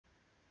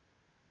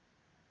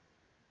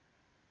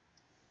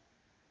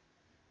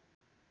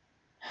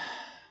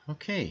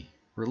Okay,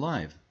 we're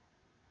live.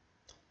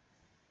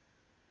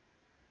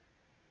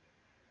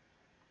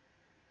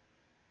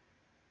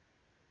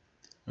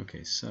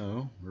 Okay,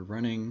 so we're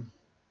running.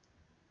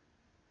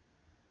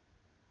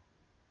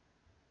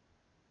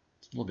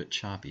 It's a little bit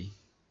choppy.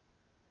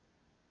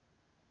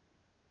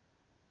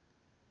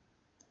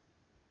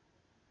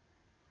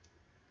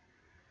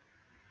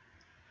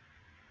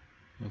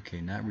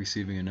 Okay, not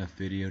receiving enough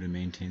video to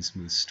maintain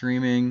smooth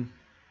streaming.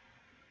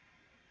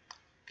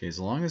 Okay, as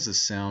long as the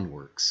sound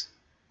works.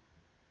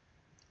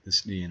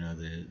 This,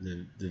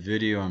 the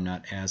video I'm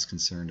not as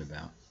concerned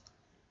about.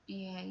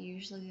 Yeah,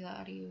 usually the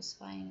audio is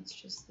fine. It's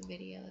just the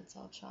video that's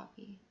all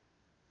choppy.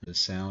 The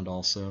sound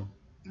also?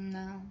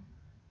 No,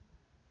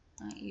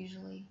 not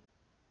usually.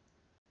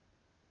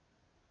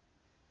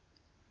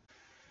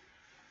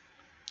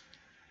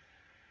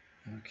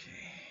 Okay.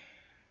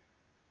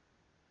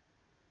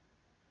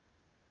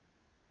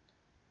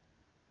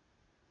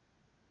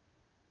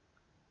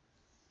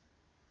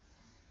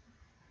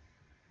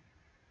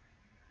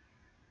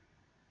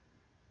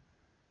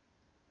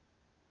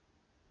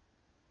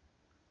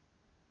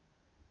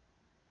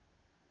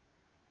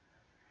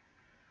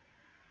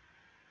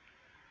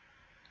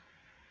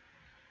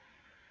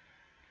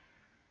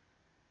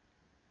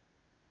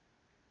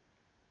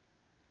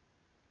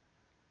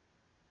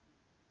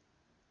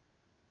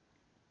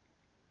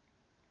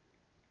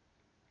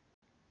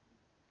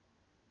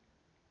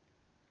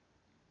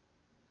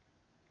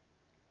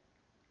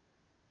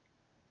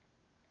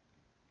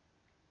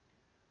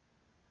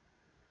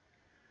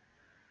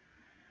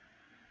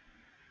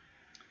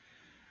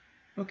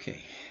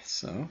 Okay,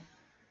 so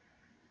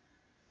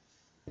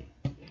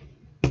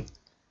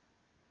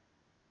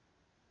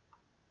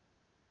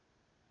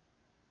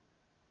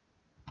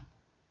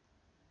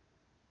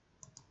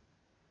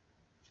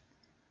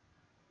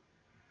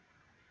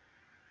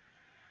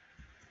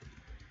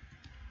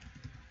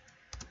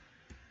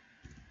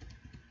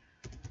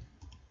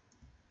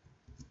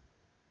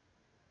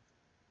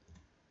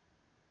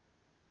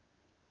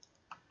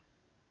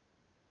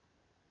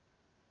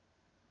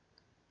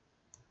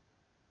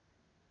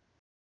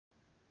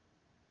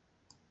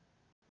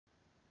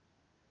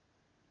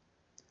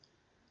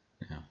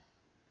now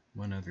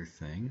one other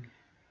thing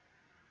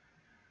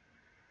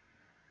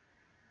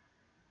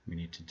we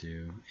need to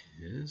do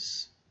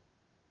is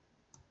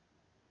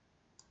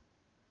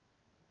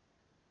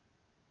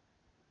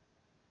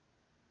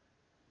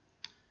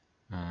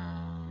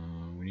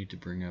we need to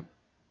bring up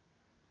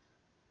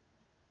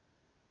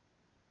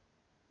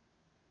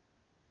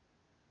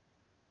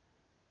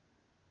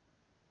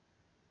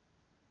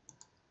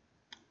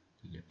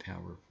the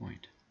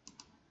PowerPoint.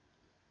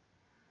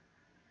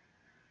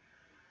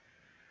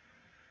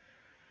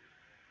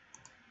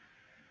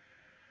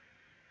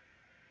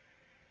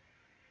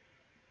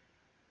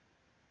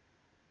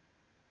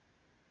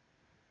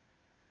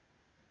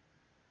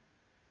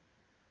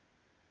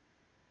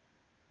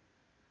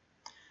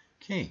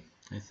 Okay,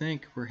 I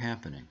think we're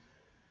happening.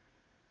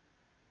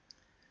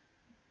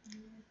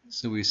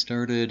 So we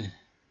started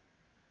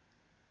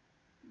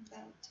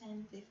About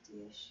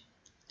 10:50-ish.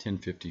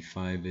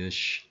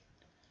 10:55-ish.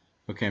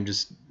 Okay, I'm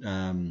just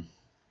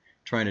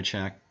trying to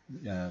check,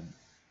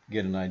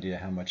 get an idea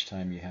how much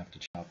time you have to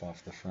chop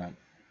off the front.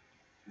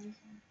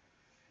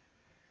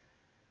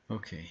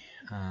 Okay.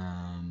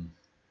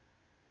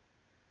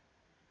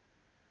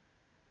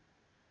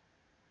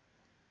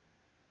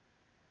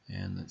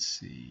 And let's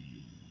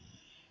see.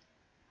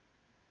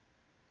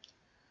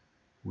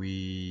 Where's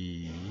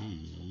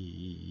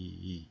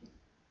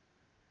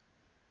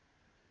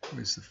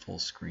the full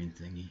screen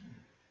thingy?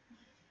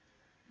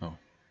 Oh.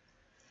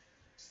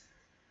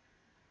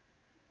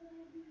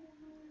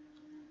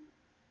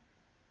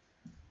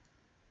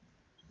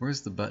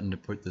 Where's the button to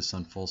put this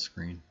on full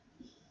screen?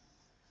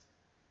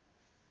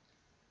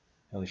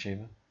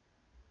 Elisheva?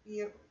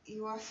 You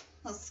are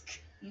full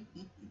screen.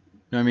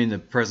 No, I mean the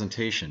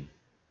presentation.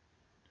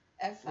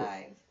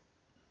 F5.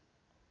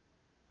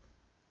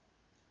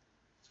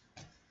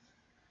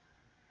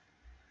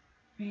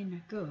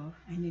 Raina, go.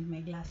 I need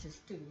my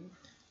glasses too.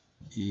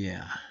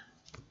 Yeah.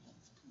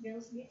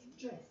 Girls get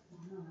dressed.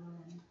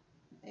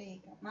 There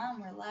you go.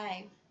 Mom, we're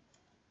live.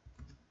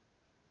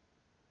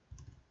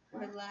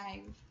 We're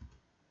live.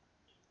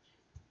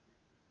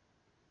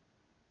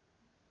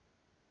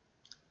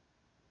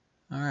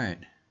 All right.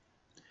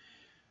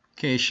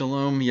 Okay,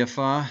 Shalom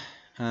Yafa.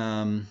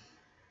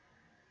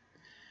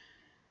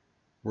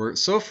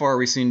 So far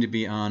we seem to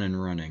be on and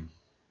running.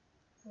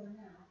 For now.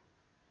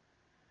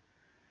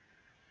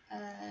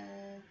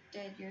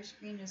 Dad, your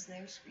screen is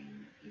their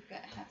screen. You've got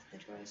half the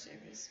Torah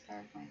service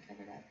PowerPoint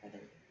covered up by the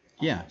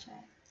chat.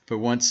 But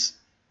once,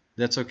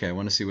 that's okay. I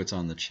want to see what's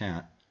on the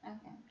chat.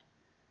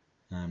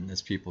 Okay.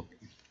 As people,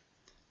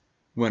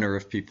 when or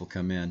if people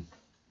come in.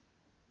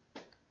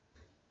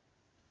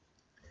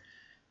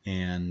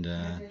 And,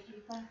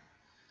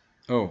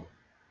 oh,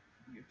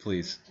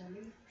 please.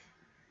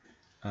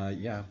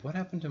 Yeah, what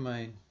happened to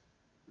my,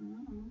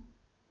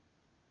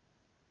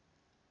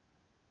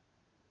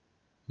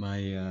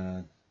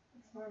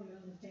 It's probably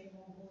on the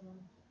table. Hold on.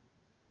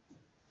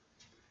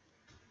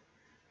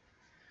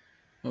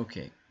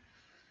 Okay.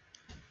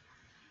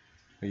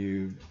 Are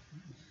you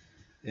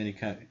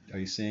are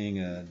you seeing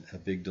a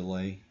big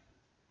delay?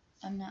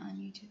 I'm not on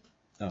YouTube.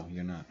 Oh,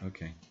 you're not.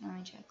 Okay. Let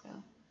me check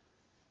though.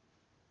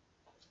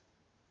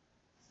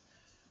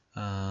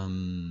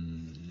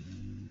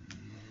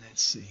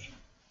 Let's see.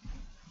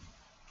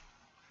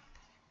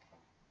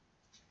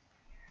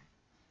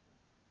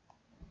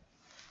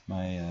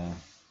 My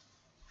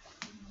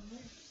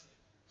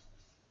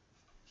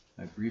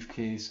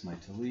briefcase, my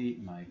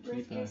tallit, my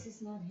Briefcase kippah.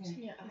 is not here.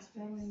 Yeah. It's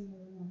probably in your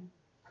room.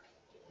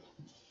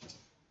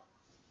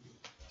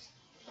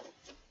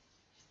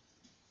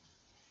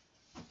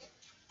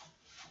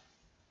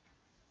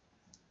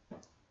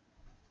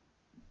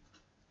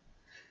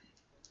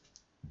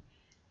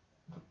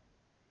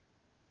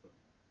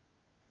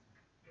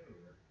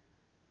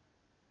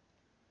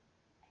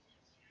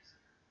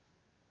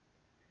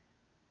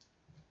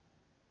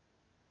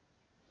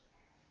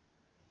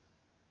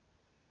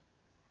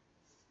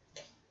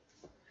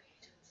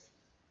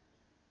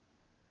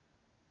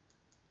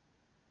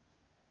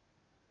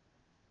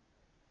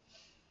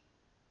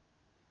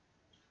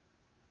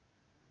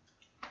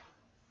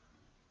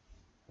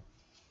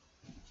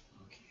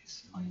 Okay,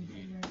 so I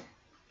need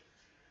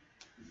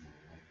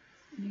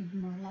Need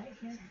more light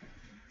here.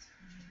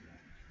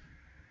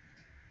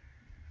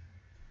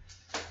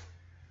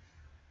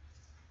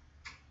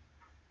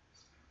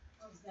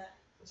 How's that?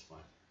 That's fine.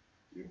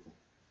 Beautiful.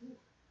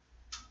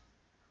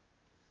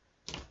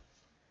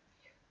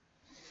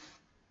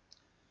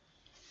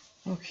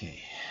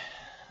 Okay.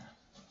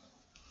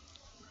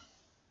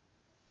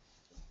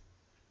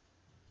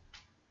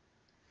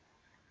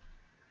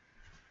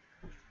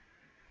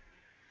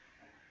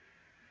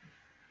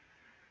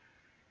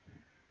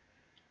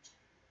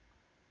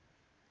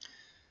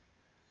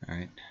 All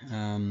right.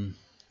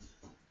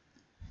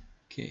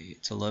 Okay,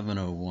 it's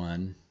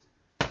 11:01.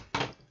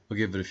 We'll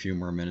give it a few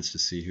more minutes to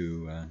see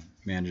who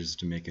manages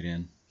to make it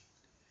in.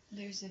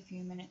 There's a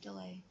few minute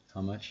delay.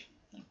 How much?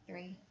 Like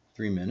 3.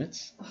 3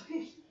 minutes?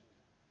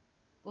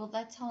 Well,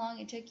 that's how long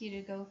it took you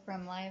to go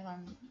from live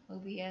on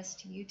OBS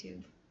to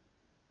YouTube.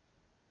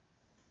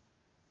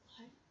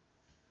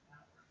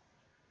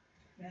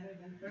 Better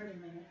than 30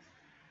 minutes.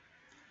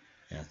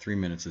 Yeah, 3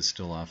 minutes is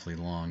still awfully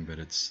long, but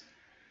it's...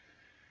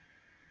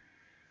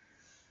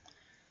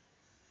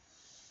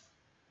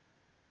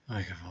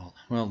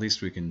 Well, at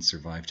least we can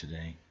survive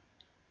today,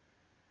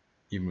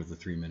 even with a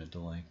 3-minute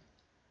delay.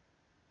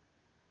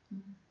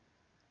 Mm-hmm.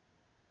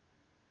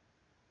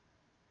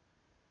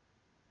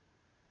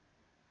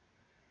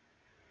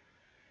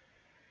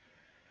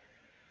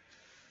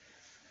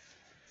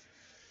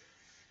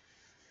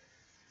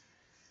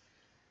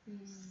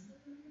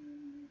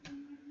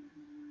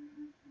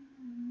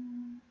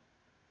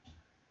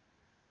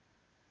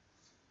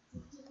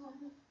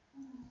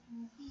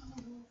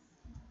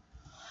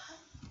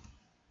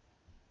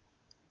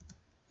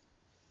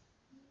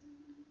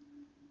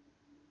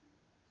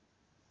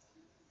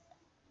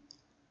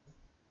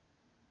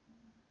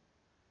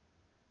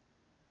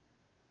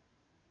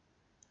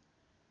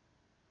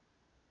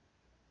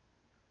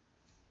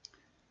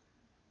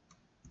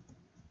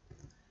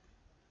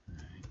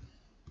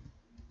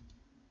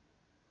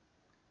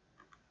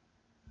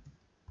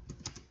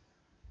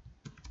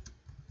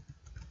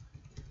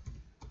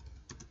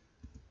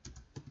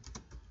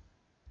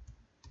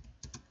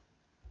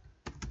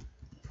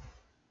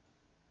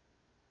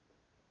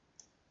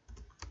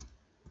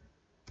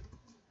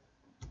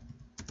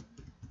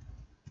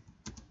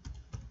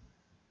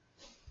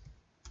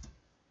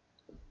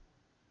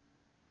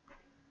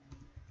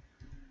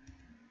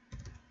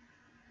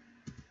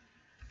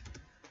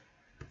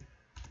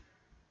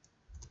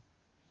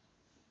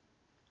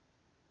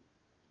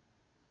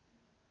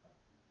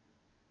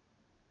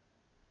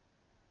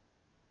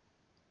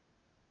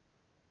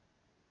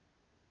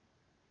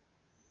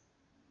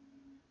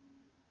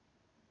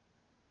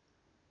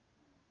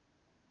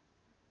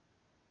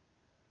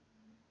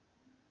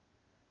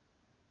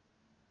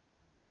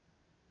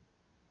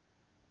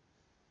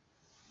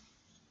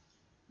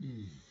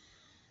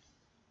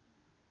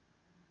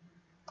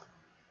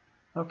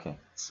 Okay,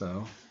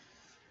 so...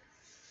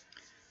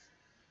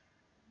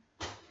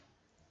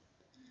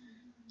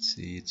 Let's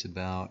see, it's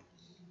about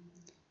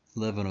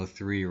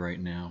 11:03 right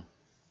now.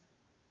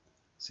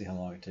 See how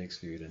long it takes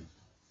for you to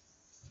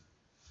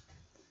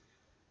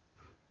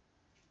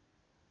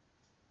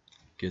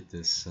get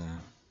this...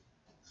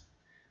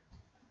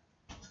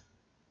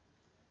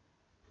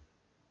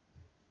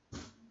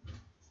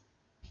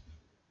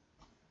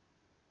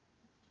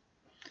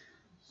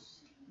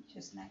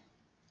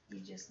 You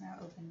just now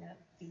opened up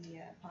the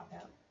pop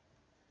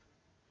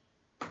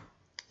out.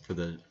 For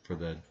the...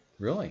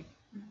 Really?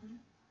 Mm-hmm.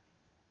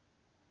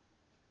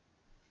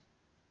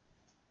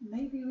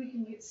 Maybe we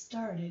can get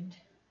started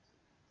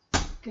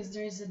because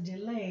there's a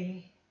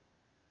delay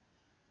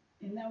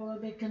and that will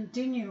be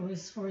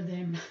continuous for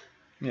them.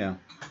 Yeah.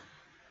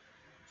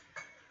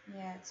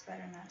 Yeah, it's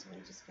better not to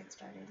just get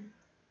started.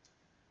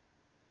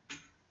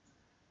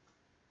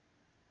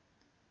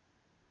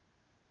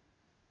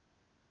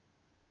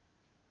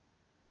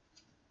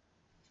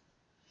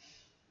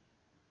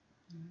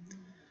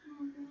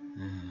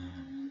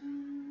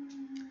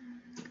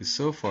 Because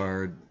so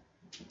far,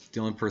 the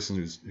only person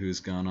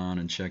who's gone on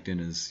and checked in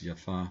is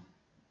Yafa. I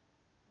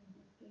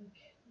think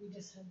we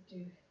just had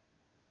to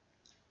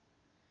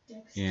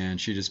text. And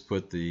she just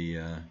put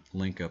the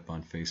link up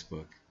on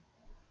Facebook.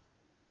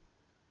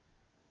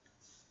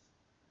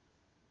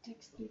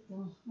 Text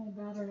people. My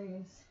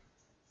battery is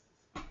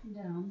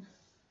down.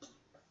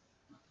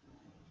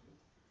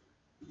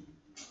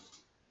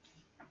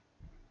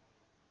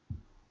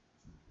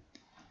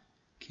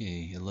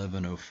 Okay,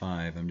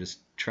 11:05. I'm just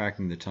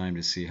tracking the time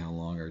to see how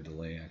long our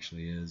delay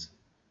actually is.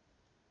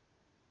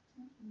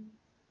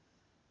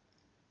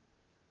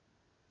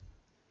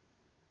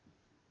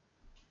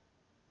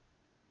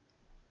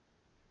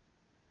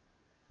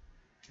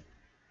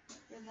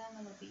 For them,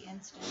 it'll be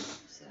instant,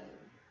 so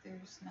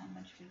there's not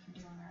much we can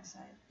do on our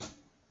side.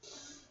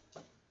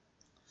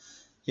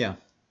 Yeah.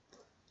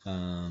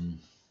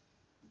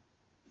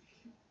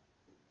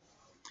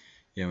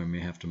 Yeah, we may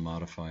have to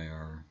modify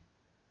our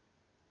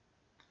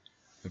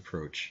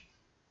approach.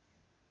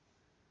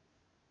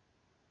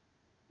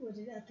 What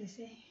did Ate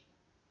say?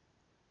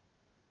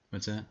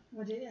 What's that?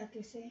 What did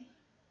Ate say?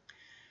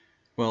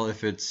 Well,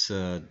 if it's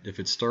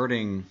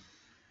starting,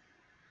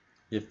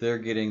 if they're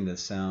getting the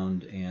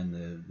sound and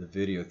the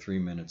video 3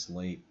 minutes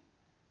late.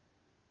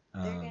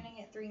 They're getting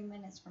it 3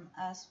 minutes from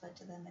us, but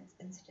to them it's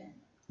instant.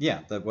 Yeah,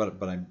 3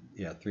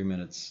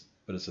 minutes,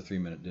 but it's a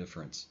 3-minute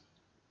difference.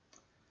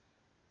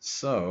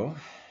 So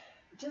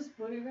just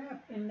put it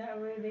up, and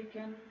that way they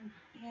can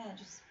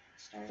just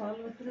start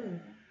follow through.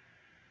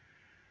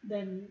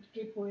 Then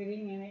keep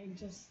waiting, and it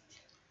just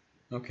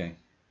okay.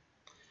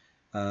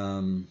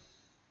 Okay,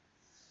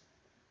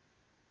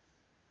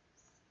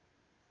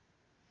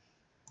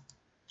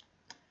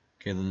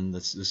 then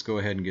let's just go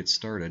ahead and get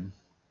started.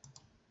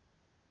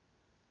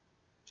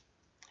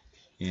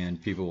 And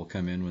people will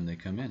come in when they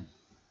come in.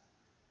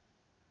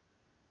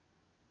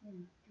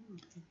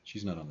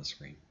 She's not on the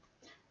screen.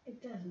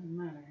 It doesn't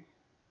matter.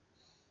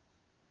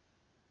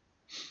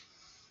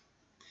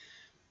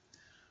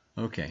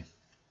 Okay.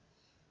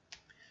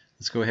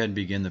 Let's go ahead and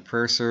begin the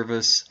prayer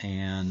service,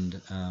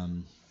 and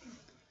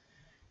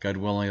God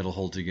willing, it'll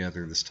hold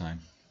together this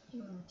time.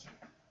 All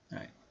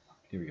right,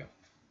 here we go.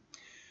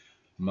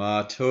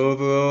 Ma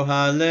tovu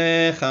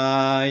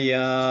halecha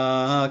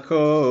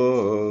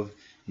Yaakov,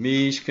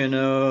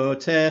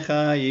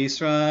 mishkanotecha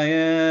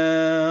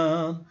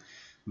Yisrael,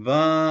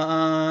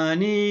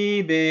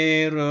 va'ani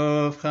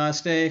berov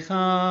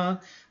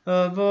chastecha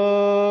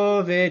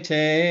avo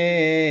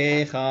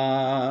v'techa.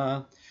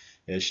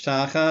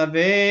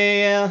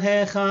 Eshtachavei el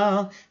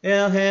hecha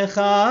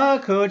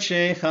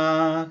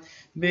kodshecha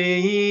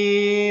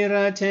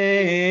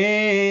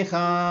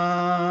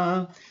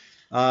be'iratecha.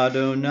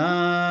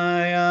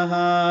 Adonai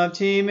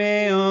ahavti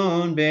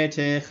me'on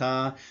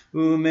betecha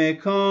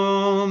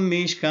umekom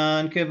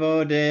mishkan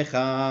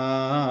kevodecha.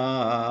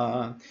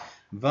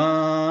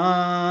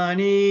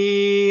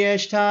 Vani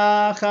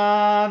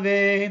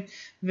eshtachavei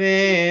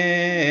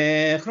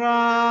v'echra.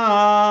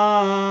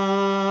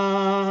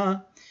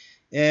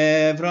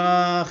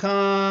 Evracha,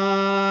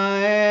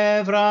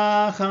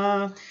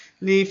 Evracha,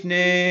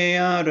 lifnei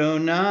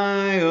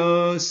Adonai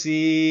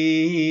osi,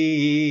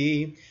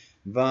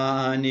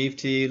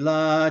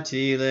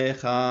 v'aniftilati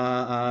lecha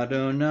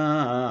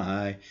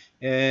Adonai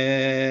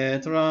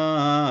et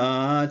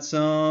ratzon.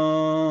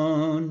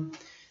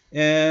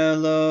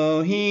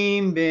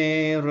 Elohim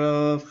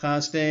berov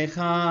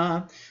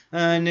chastecha,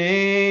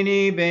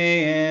 aneni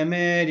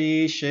be'emet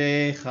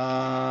ishecha.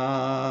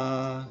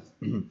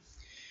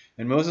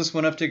 And Moses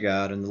went up to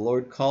God, and the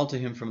Lord called to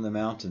him from the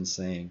mountain,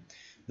 saying,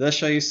 Thus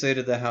shall you say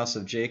to the house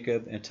of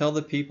Jacob, and tell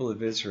the people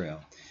of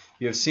Israel,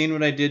 You have seen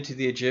what I did to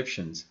the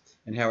Egyptians,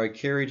 and how I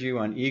carried you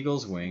on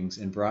eagle's wings,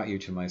 and brought you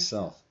to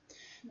myself.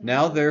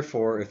 Now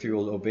therefore, if you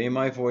will obey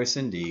my voice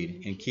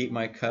indeed, and keep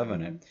my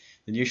covenant,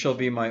 then you shall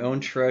be my own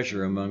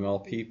treasure among all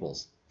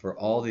peoples, for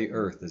all the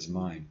earth is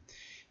mine.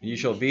 And you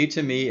shall be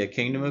to me a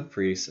kingdom of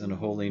priests and a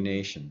holy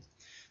nation.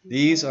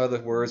 These are the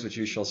words which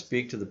you shall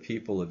speak to the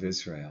people of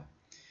Israel.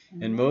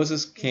 And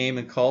Moses came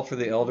and called for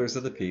the elders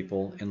of the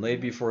people, and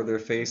laid before their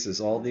faces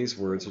all these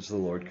words which the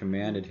Lord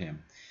commanded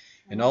him.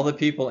 And all the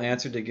people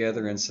answered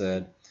together and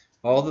said,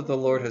 All that the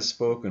Lord has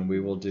spoken we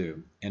will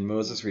do. And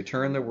Moses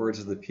returned the words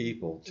of the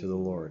people to the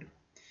Lord.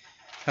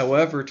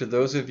 However, to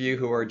those of you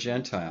who are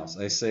Gentiles,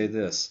 I say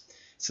this,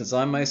 since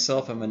I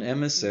myself am an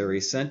emissary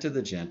sent to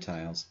the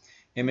Gentiles,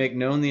 and make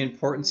known the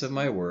importance of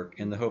my work,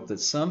 in the hope that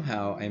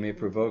somehow I may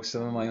provoke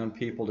some of my own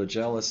people to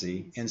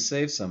jealousy, and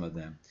save some of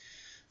them.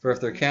 For if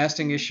their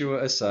casting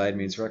Yeshua aside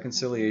means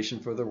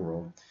reconciliation for the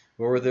world,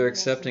 what will their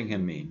accepting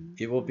him mean?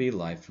 It will be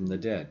life from the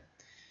dead.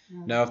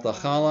 Now if the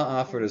challah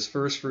offered as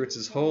first fruits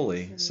is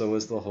holy, so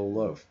is the whole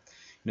loaf.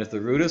 And if the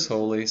root is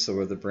holy, so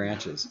are the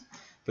branches.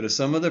 But if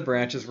some of the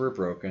branches were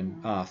broken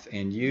off,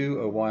 and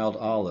you, a wild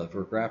olive,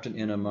 were grafted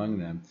in among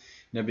them,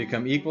 and have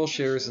become equal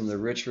shares in the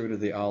rich fruit of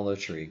the olive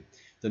tree,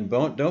 then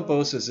don't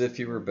boast as if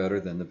you were better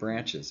than the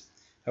branches.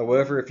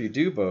 However, if you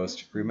do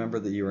boast, remember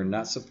that you are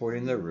not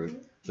supporting the root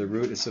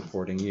is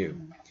supporting you.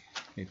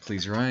 Okay,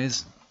 please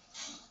rise.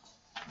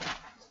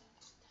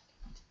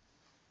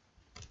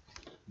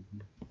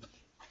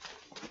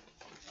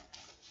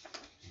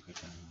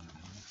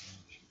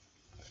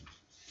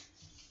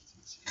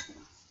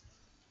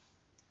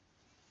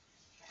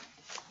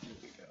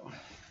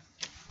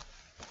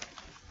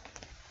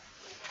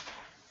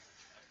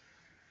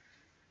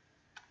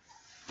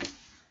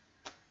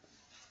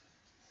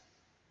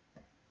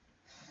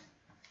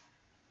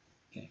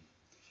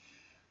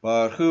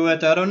 Baruch hu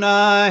et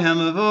Adonai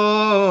hamavorach.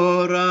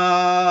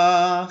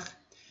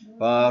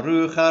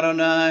 Baruch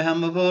Adonai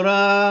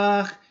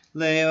hamavorach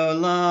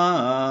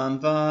leolam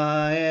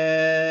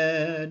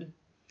vaed.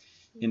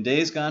 In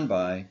days gone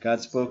by,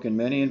 God spoke in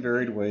many and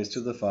varied ways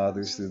to the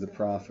fathers through the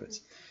prophets.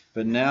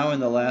 But now in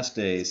the last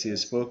days he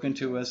has spoken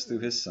to us through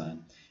his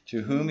Son,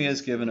 to whom he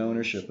has given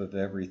ownership of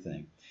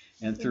everything,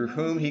 and through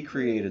whom he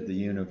created the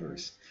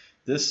universe.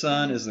 This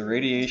Son is the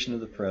radiance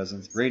of the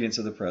presence,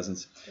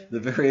 the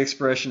very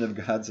expression of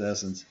God's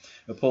essence,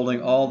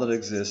 upholding all that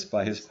exists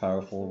by his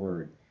powerful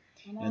word.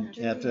 And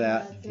after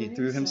that, he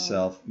through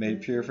himself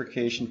made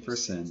purification for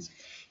sins.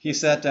 He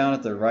sat down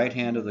at the right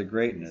hand of the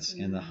greatness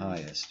in the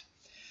highest.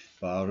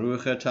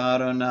 Baruch atah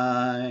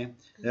Adonai,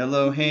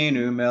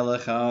 Eloheinu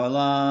melech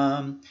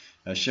haolam,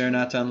 asher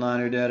natan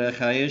lanu derech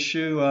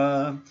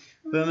haYeshua,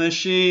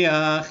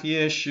 b'Mashiach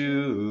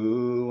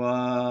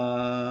Yeshua.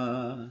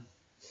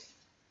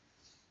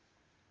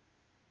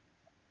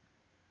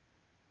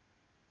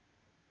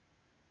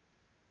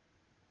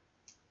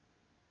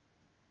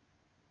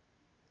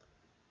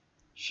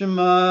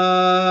 Shema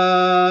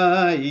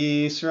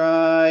Yisrael,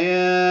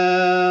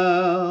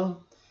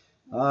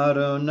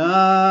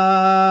 Adonai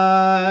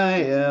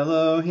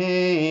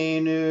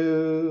Eloheinu,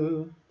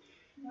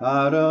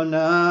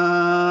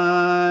 Adonai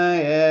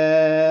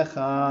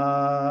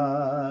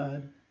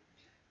Echad.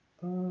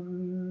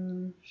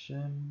 Baruch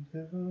Shem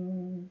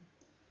Kavod,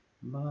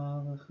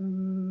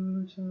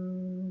 Malachuto,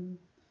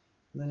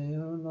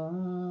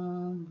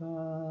 Leolam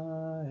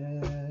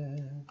Vaed.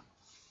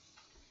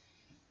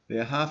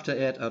 Ve'ahavta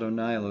et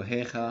Adonai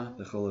Elohecha,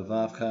 v'chol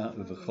levavcha,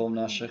 v'chol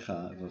nafshecha,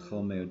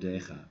 v'chol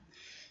meodecha.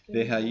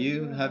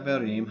 Ve'hayu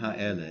haverim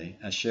ha'ele,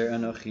 asher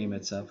anochi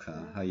metzavcha,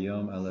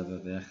 hayom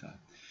alevavecha.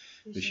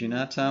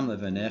 V'shinatam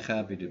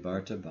levanecha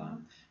v'dibarta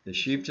bam,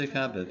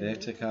 v'shivtecha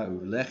b'vechtecha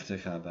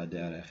uvlechtecha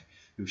baderech,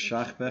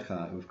 uv'shachbecha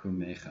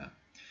uv'kumecha.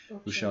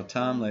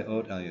 V'shaltam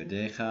le'ot al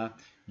yodecha,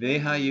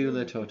 ve'hayu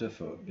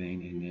letotafot bein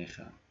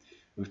einecha.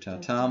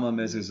 Uv'tatam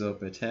le'mezuzot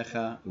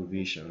betecha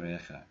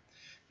uv'isharecha.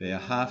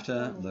 Ve'ahavta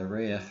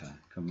l'reecha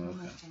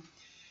kamocha.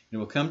 It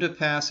will come to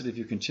pass that if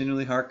you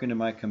continually hearken to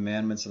my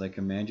commandments that I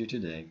command you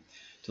today,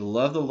 to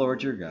love the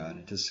Lord your God,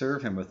 and to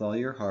serve him with all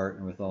your heart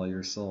and with all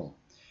your soul,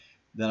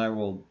 then I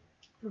will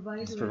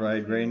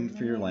provide grain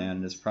for your land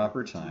in its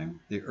proper time,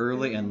 the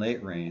early and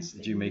late rains,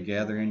 that you may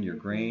gather in your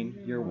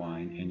grain, your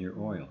wine, and your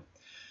oil.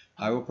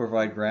 I will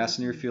provide grass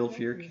in your field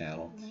for your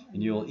cattle,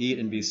 and you will eat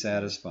and be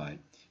satisfied.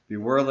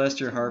 Beware lest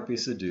your heart be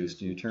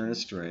seduced, and you turn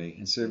astray,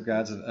 and serve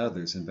gods of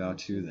others, and bow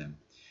to them.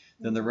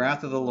 Then the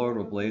wrath of the Lord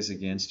will blaze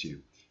against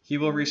you. He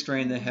will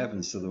restrain the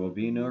heavens so there will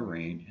be no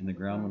rain, and the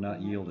ground will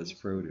not yield its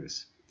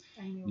produce.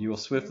 You will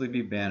swiftly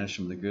be banished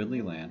from the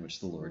goodly land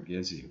which the Lord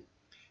gives you.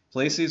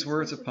 Place these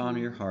words upon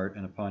your heart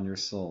and upon your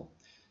soul.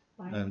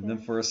 Bind them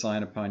for a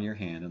sign upon your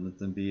hand, and let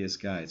them be as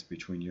guides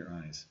between your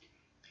eyes.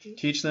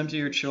 Teach them to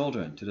your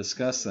children, to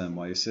discuss them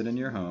while you sit in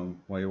your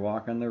home, while you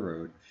walk on the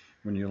road,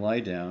 when you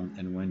lie down,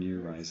 and when you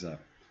rise up.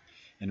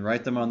 And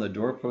write them on the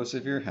doorposts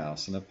of your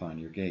house and upon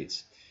your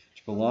gates,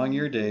 to prolong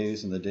your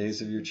days and the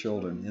days of your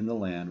children in the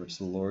land which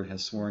the Lord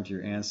has sworn to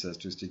your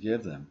ancestors to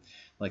give them,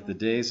 like the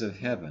days of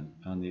heaven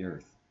on the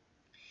earth.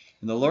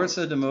 And the Lord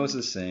said to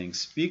Moses, saying,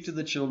 Speak to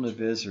the children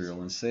of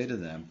Israel, and say to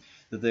them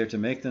that they are to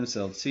make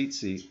themselves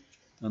tzitzit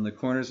on the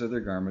corners of their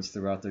garments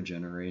throughout their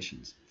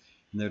generations.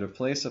 And they are to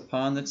place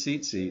upon the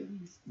tzitzit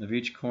of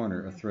each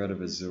corner a thread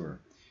of azure.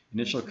 And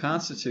it shall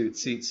constitute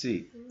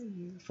tzitzit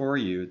for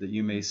you, that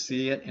you may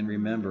see it and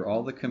remember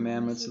all the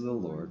commandments of the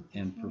Lord,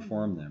 and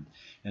perform them,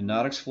 and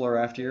not explore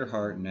after your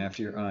heart and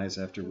after your eyes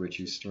after which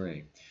you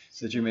stray,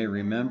 so that you may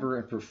remember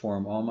and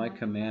perform all my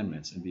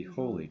commandments, and be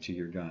holy to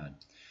your God.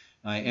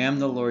 I am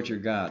the Lord your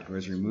God, who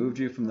has removed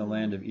you from the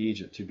land of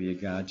Egypt to be a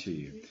God to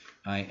you.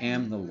 I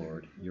am the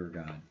Lord your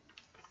God.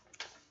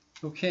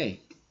 Okay.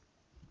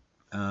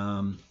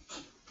 You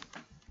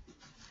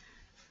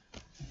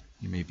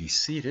may be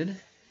seated.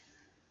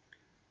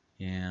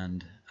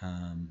 And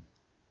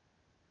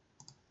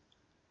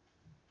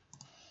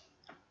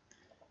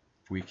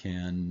we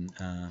can,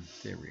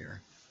 there we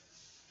are.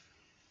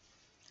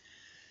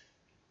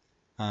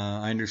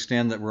 I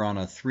understand that we're on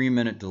a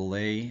 3-minute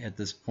delay at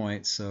this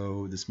point,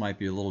 so this might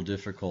be a little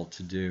difficult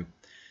to do.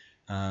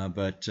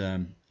 But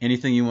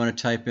anything you want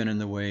to type in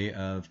the way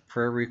of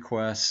prayer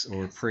requests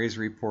or praise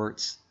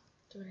reports?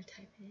 Do you want to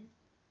type in?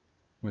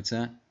 What's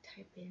that?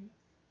 Type in.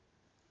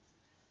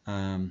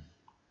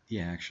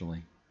 Yeah,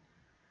 actually.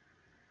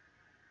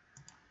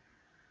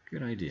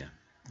 Good idea.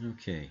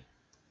 Okay.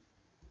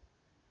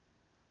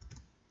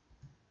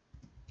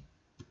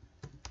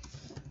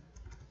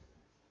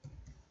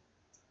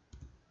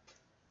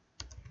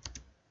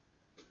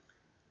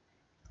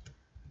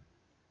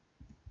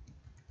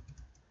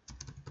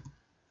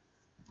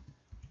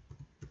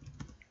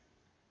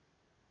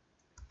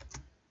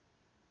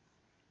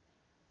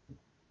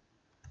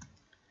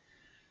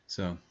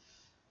 So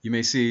you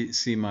may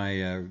see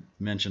my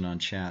mention on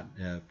chat,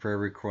 prayer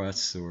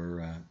requests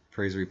or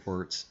praise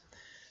reports.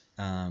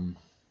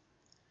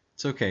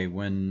 It's okay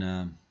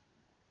when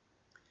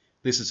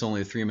least it's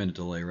only a 3-minute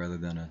delay rather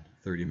than a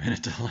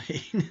 30-minute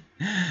delay.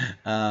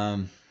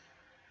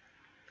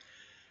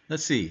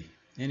 Let's see.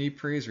 Any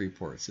praise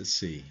reports? Let's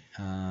see.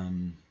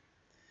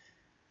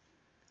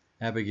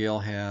 Abigail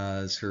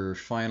has her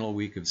final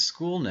week of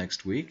school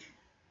next week.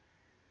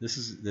 This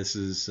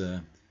is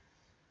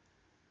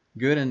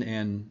good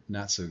and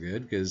not so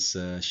good, because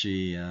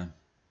she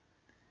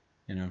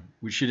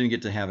she didn't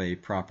get to have a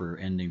proper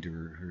ending to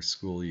her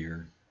school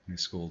year, her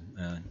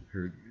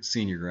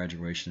senior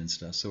graduation and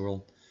stuff.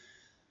 So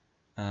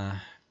we'll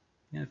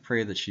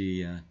pray that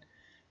she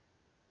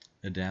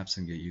adapts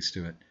and get used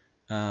to it.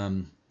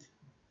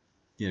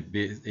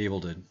 Be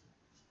able to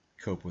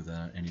cope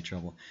without any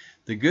trouble.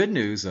 The good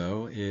news,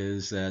 though,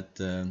 is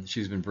that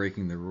she's been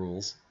breaking the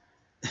rules.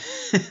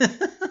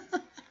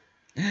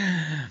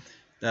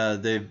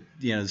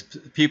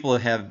 People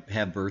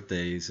have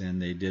birthdays,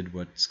 and they did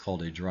what's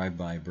called a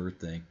drive-by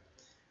birthday,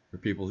 where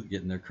people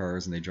get in their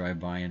cars and they drive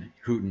by and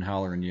hoot and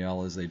holler and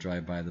yell as they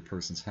drive by the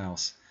person's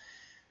house.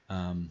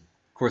 Of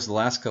course, the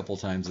last couple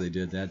times they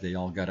did that, they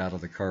all got out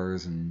of the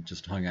cars and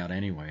just hung out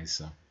anyway.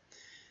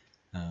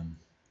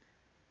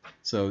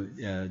 So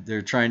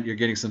you're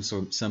getting some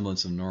sort of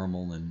semblance of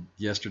normal. And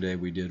yesterday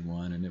we did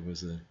one, and it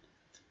was a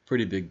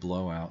pretty big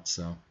blowout.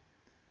 So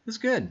it was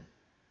good.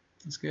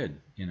 It's good,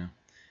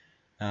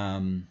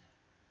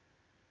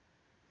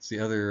 It's the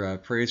other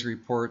praise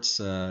reports.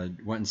 Went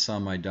and saw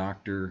my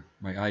doctor,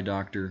 my eye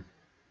doctor.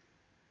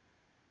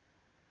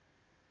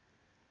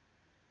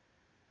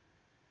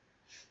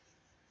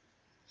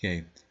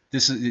 Okay,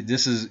 this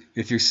is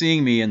if you're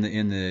seeing me in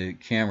the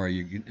camera,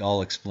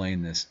 I'll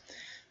explain this.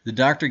 The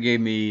doctor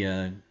gave me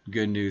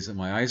good news that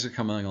my eyes are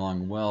coming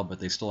along well, but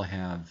they still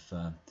have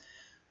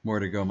more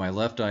to go. My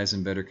left eye is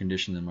in better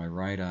condition than my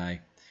right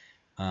eye.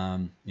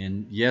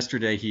 And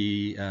yesterday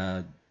he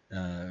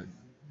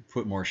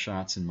put more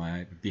shots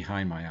in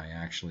behind my eye,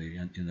 actually,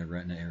 in the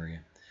retina area.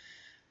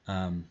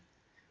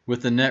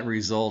 With the net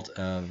result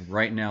of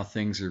right now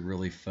things are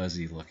really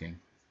fuzzy looking.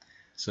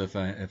 So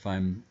if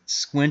I'm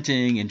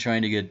squinting and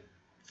trying to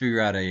figure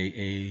out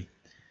a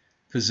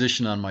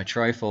position on my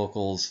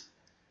trifocals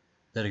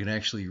that I can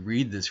actually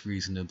read this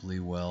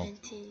reasonably well.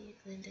 Auntie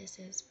Linda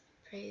says,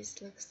 praise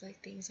looks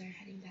like things are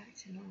heading back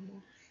to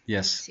normal.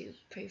 Yes. To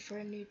pray for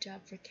a new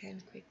job for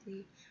Ken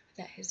quickly,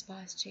 that his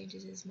boss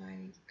changes his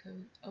mind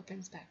and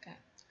opens back up.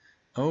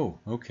 Oh,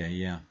 okay,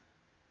 yeah.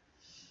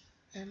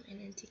 And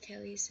Auntie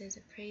Kelly says,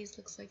 praise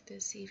looks like the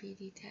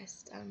CVD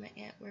tests on my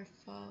aunt were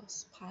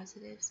false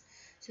positives,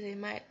 so they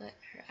might let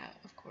her out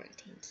of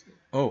quarantine soon.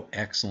 Oh,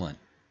 excellent.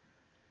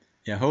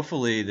 Yeah,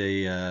 hopefully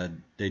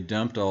they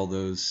dumped all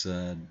those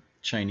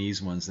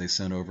Chinese ones they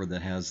sent over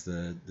that has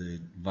the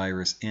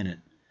virus in it.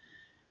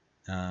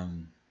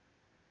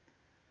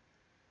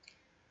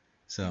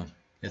 So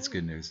it's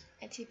good news.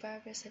 Auntie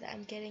Barbara said,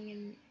 I'm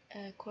getting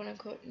a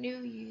quote-unquote new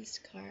used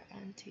car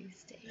on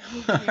Tuesday.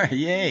 All right,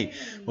 yay.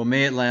 Well,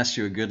 may it last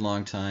you a good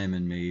long time,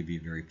 and may you be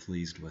very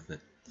pleased with it.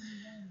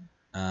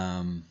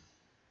 Okay,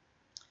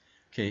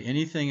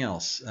 anything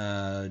else?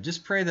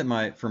 Just pray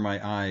that for my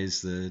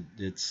eyes, that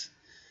it's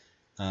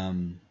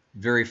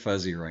very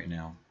fuzzy right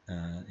now,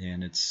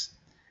 and it's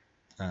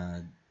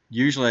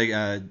usually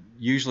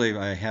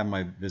I have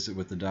my visit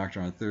with the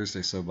doctor on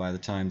Thursday, so by the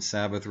time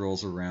Sabbath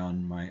rolls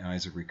around, my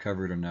eyes have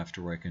recovered enough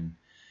to where I can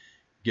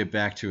get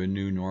back to a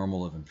new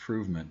normal of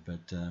improvement.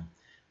 But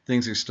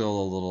things are still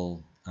a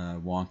little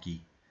wonky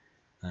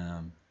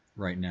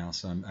right now,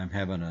 so I'm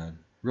having a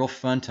real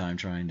fun time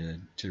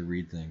trying to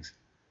read things.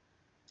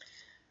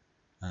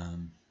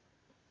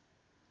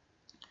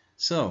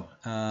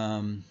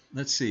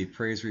 Let's see,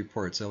 praise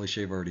reports. Ellie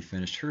Shave already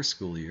finished her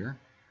school year.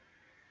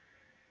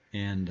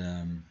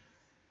 And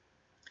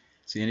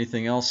see,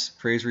 anything else?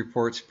 Praise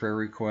reports, prayer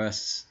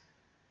requests.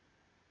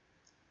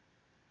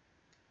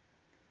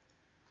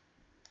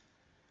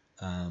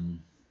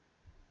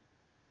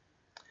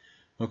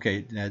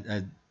 Okay,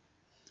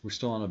 we're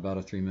still on about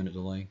a 3-minute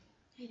delay.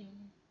 I don't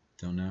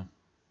know. Don't know?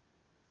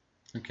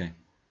 Okay.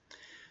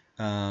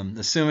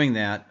 Assuming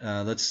that,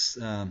 let's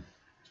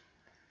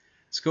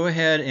go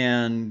ahead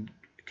and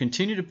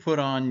continue to put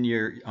on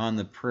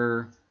the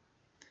prayer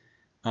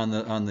on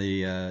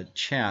the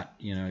chat,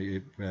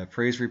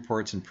 praise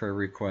reports and prayer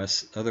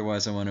requests.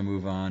 Otherwise, I want to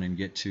move on and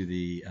get to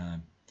the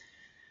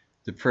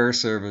prayer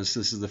service.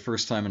 This is the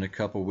first time in a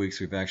couple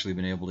weeks we've actually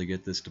been able to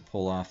get this to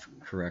pull off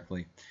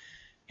correctly,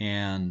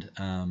 and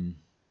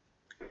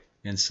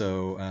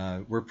so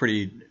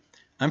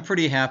I'm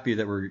pretty happy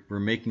that we're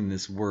making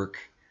this work,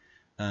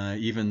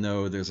 even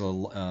though there's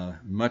a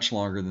much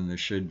longer than there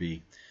should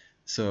be.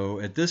 So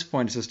at this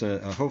point, it's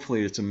just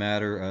hopefully it's a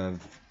matter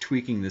of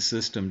tweaking the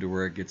system to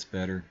where it gets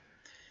better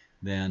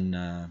than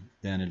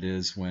it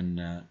is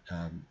when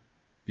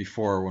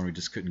before, when we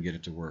just couldn't get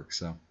it to work.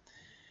 So,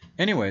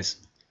 anyways,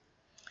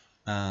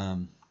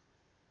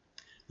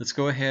 let's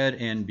go ahead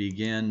and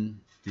begin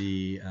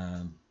the.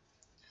 Oh,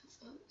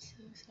 so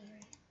sorry.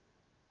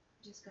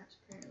 Just got to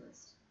prayer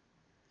list.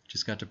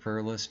 Just got to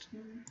prayer list?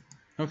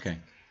 Mm-hmm. Okay.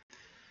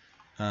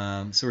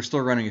 So we're still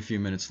running a few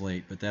minutes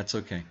late, but that's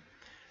okay.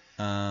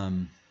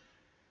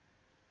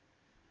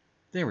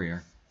 There we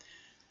are.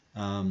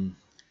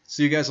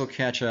 So you guys will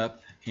catch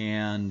up,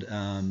 and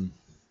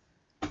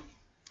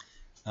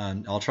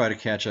I'll try to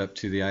catch up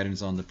to the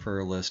items on the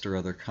prayer list or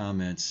other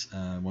comments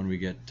when we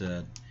get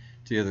to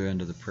the other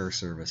end of the prayer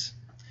service.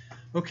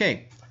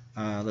 Okay,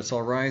 let's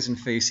all rise and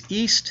face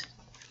east,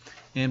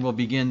 and we'll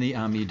begin the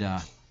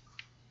Amidah.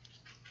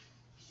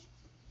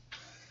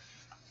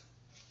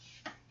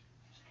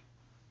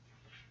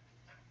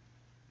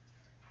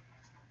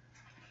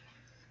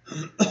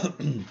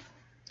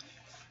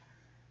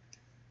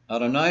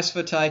 Adonai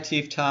Svatai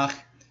Tiftach,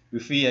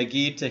 Ufi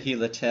Yagid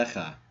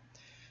Tehilatecha.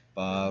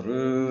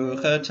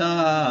 Baruch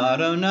atah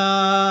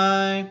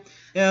Adonai,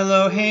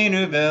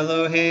 Eloheinu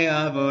ve'Elohei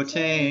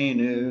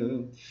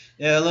Avotenu,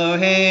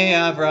 Elohei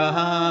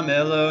Avraham,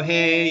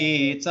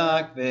 Elohei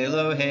Yitzhak,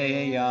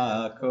 ve'Elohei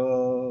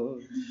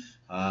Yaakov.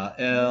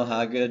 Ha'el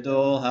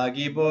Hagadol,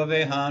 Hagibor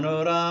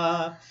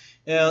ve'Hanora,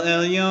 El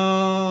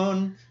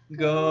Elyon,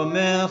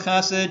 Gomel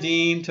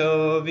Chasadim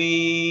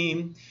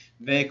Tovim,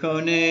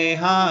 Ve'konei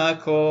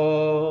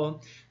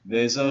Hakol,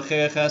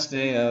 Ve'zocher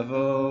Chasdei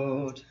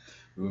Avot.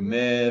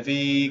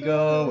 Umevi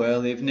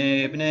goel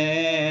livnei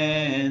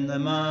bnein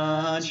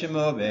leman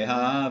shemo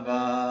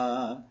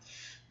behava.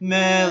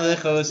 Melech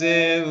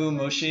Hoseh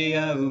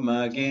u'Moshia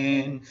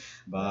u'Magen,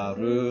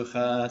 Baruch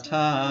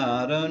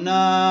atah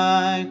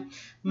Adonai,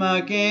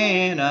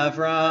 Magen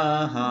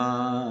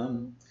Avraham.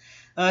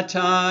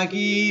 Atah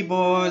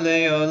gibor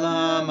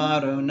le'olam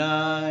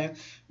Adonai,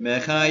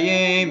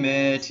 Mechaye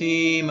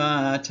metim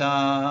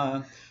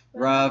atah,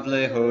 Rav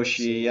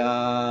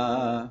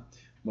leHoshia.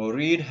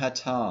 Morid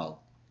Hatal.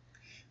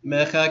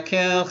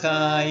 Mechakel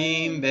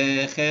chaim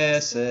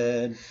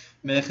bechesed,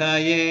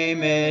 mechaye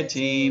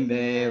metim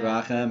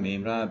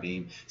berachamim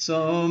rabim,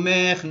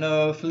 somech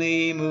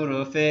noflim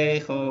urofei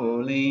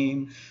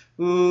cholim,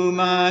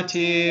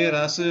 umatir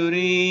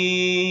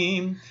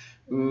asurim,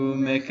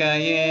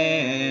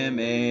 umekayem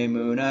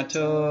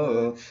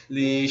emunato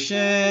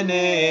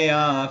lishenei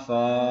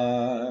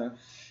afar.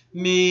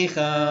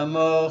 Micha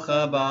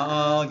mocha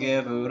ba'al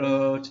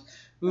gevurot,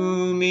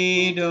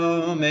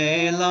 umido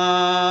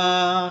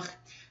melach,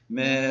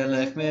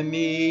 melech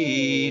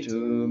memit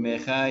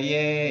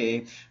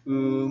umechaye,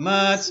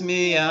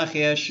 umatzmiach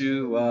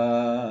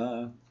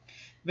Yeshua.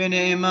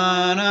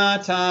 V'ne'eman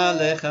atah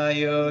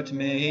lechayot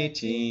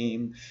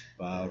meitim,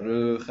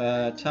 Baruch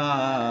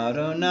atah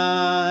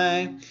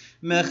Adonai,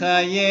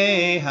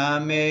 mechaye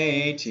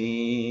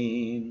hametim.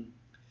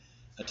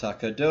 Atah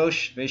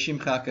kadosh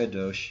v'shimcha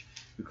kadosh,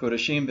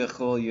 v'kodashim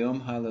b'chol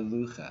yom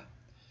halelucha.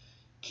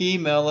 Ki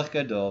melech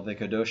gadol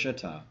v'kadosh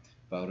atah,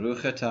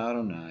 Baruch atah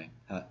Adonai,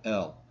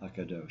 ha'el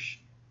hakadosh.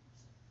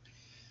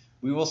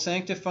 We will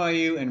sanctify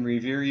you and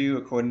revere you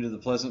according to the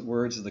pleasant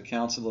words of the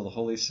council of the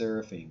holy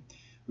seraphim,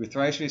 who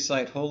thrice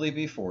recite holy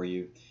before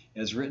you,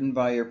 as written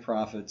by your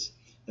prophets,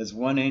 as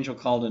one angel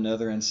called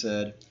another and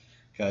said,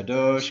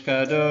 Kadosh,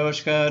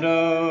 Kadosh,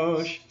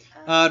 Kadosh,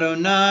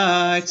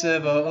 Adonai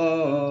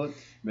Tzevaot,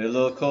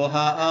 Melok kol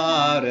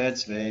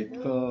haaretz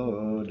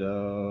v'kodo.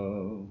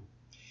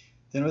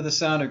 Then with a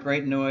sound of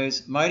great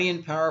noise, mighty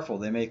and powerful,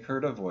 they make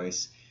heard a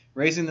voice,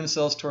 raising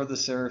themselves toward the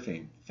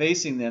seraphim.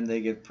 Facing them, they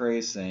give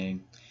praise,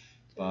 saying,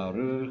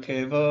 Baruch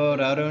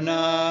kevod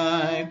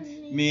Adonai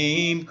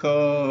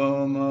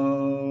mimkomo.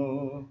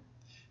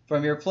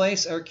 From your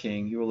place, our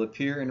King, you will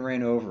appear and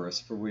reign over us,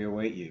 for we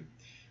await you.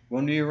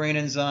 When do you reign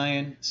in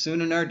Zion?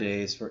 Soon in our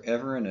days,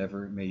 forever and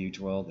ever, may you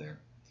dwell there.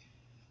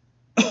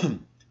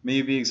 May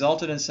you be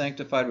exalted and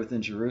sanctified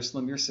within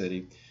Jerusalem, your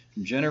city,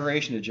 from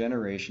generation to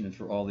generation and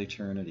for all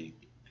eternity.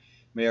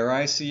 May our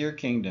eyes see your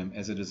kingdom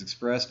as it is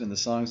expressed in the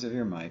songs of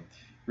your might,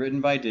 written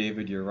by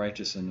David, your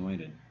righteous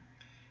anointed.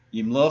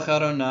 Yimloch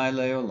Adonai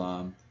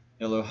leolam,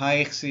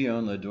 Elohayich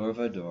Sion ledor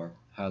vador.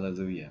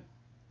 Hallelujah.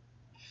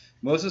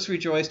 Moses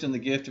rejoiced in the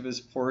gift of his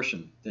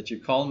portion, that you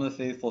called him a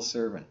faithful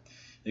servant.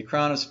 A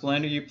crown of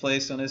splendor you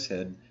placed on his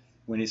head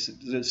when he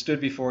stood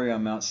before you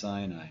on Mount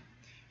Sinai.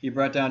 He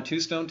brought down 2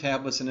 stone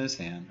tablets in his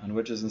hand, on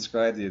which is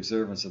inscribed the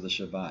observance of the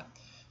Shabbat.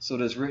 So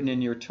it is written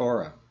in your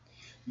Torah.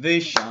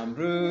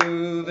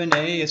 V'shamru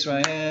v'nei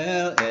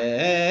Yisrael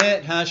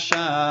et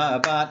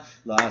ha-Shabbat,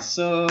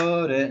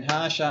 lasod et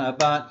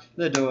ha-Shabbat,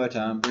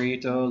 l'dortam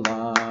brit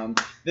olam.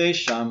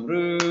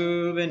 V'shamru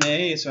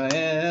v'nei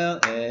Yisrael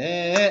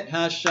et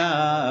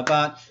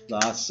ha-Shabbat,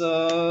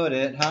 lasod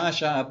et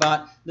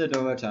ha-Shabbat,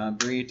 l'dortam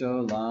brit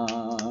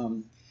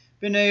olam.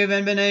 V'nei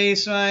v'nei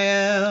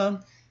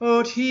Yisrael,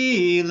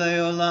 oti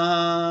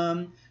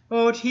leolam,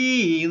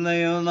 oti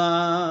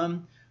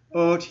leolam,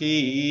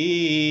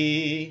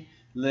 oti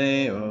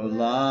leolam.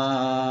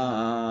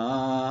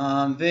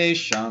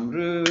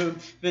 V'shamru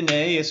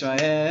v'nei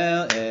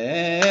Yisrael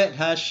et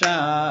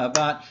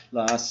ha-Shabbat,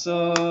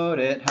 lasod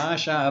et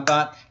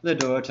ha-Shabbat,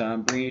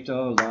 l'dortam brit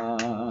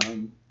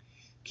olam.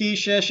 Ki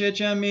sheshet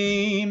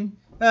yamim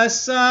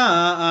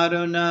asa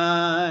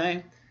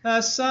Adonai,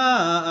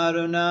 asa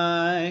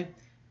Adonai,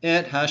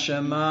 et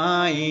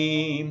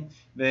hashamayim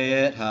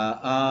ve'et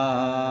ha'aretz,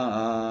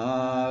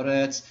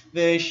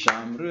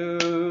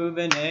 ve'shamru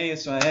b'nei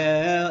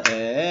Yisrael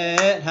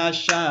et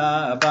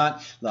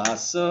ha'shabbat,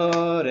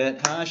 la'asor et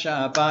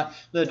ha'shabbat,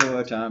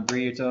 l'dortam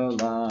brit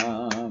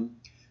olam.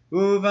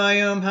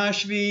 Uvayom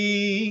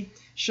hashvi,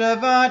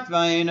 shavat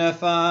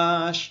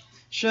vaynafash,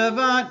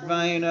 shavat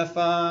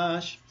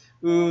vaynafash,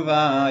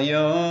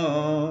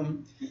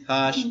 uvayom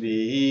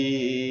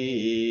hashvi,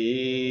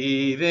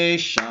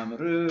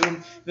 ve'shamru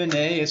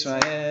b'nei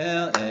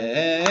Yisrael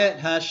et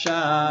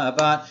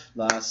hashabat,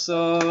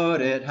 la'asor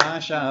et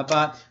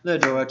hashabat,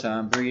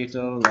 l'dortam brit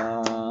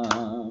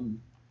olam.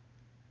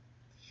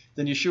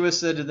 Then Yeshua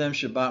said to them,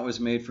 Shabbat was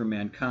made for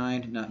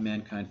mankind, not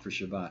mankind for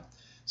Shabbat.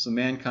 So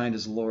mankind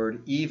is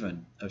Lord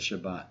even of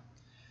Shabbat.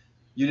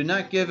 You did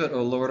not give it,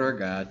 O Lord our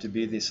God, to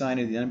be the sign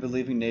of the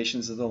unbelieving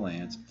nations of the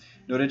lands,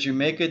 nor did you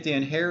make it the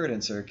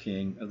inheritance, our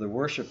King, of the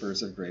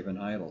worshippers of graven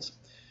idols.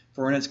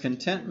 For in its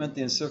contentment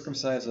the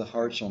uncircumcised of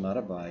heart shall not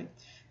abide,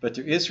 but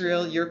to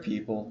Israel your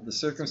people, the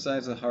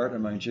circumcised of heart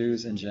among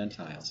Jews and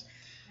Gentiles,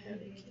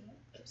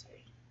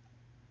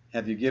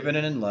 have you given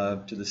it in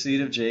love to the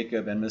seed of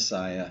Jacob and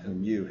Messiah,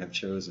 whom you have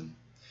chosen.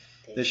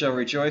 They shall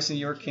rejoice in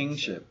your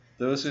kingship,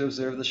 those who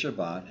observe the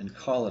Shabbat and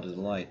call it a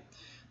delight.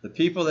 The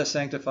people that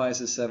sanctifies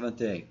the seventh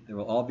day, they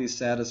will all be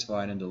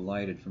satisfied and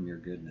delighted from your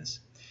goodness.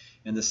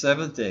 In the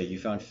seventh day you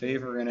found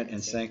favor in it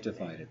and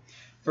sanctified it.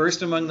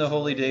 First among the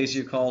holy days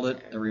you called it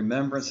a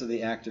remembrance of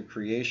the act of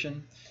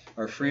creation,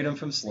 our freedom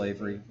from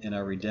slavery, and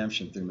our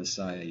redemption through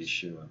Messiah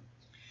Yeshua.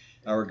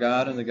 Our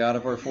God and the God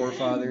of our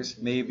forefathers,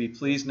 may you be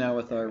pleased now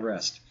with our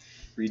rest.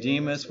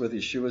 Redeem us with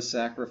Yeshua's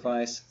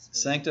sacrifice,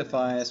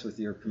 sanctify us with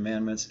your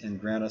commandments,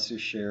 and grant us your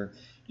share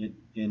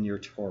in your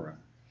Torah.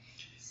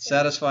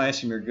 Satisfy us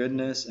from your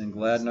goodness and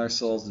gladden our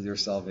souls with your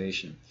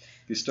salvation.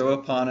 Bestow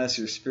upon us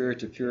your Spirit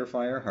to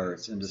purify our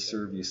hearts and to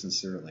serve you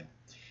sincerely.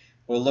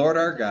 O Lord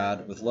our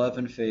God, with love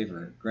and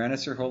favor, grant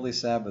us your holy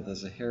Sabbath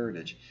as a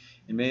heritage,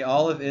 and may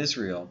all of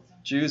Israel,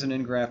 Jews and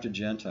engrafted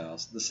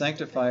Gentiles, the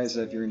sanctifiers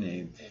of your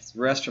name,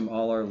 rest from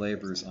all our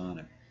labors on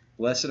it.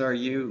 Blessed are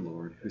you,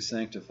 Lord, who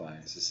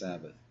sanctifies the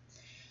Sabbath.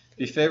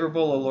 Be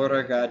favorable, O Lord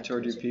our God,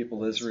 toward your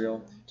people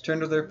Israel.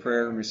 Turn to their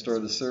prayer and restore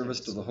the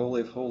service to the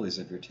Holy of Holies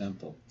of your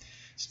temple.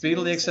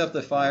 Speedily accept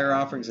the fire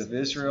offerings of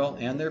Israel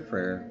and their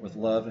prayer with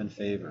love and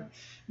favor.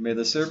 May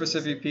the service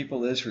of your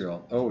people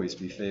Israel always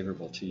be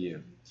favorable to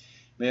you.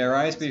 May our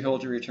eyes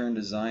behold your return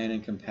to Zion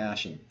in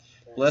compassion.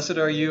 Blessed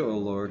are you, O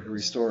Lord, who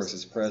restores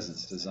his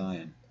presence to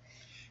Zion.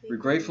 We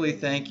gratefully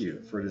thank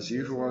you, for it is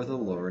you who are the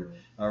Lord,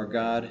 our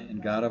God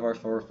and God of our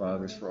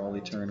forefathers for all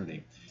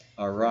eternity.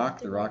 Our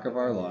rock, the rock of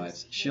our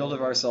lives, shield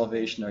of our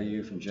salvation are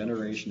you from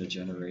generation to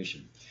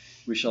generation.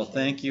 We shall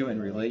thank you and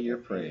relate your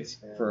praise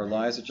for our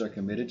lives which are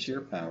committed to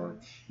your power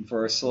and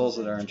for our souls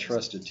that are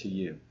entrusted to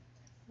you.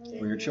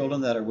 For your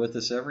children that are with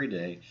us every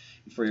day,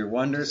 and for your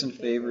wonders and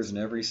favors in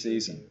every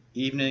season,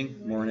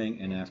 evening, morning,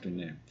 and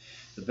afternoon.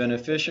 The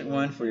beneficent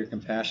one, for your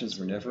compassions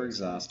were never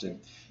exhausted,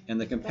 and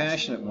the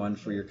compassionate one,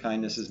 for your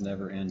kindness is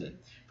never ended.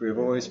 For we have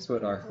always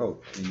put our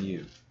hope in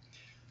you.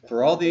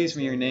 For all these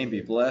may your name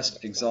be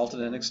blessed, exalted,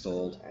 and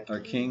extolled,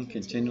 our King,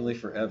 continually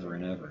forever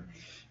and ever.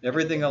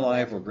 Everything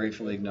alive will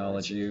gratefully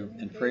acknowledge you,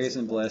 and praise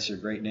and bless your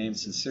great name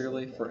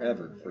sincerely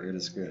forever, for it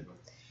is good.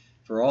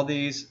 For all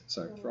these,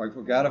 for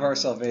God of our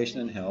salvation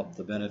and help,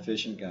 the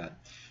beneficent God.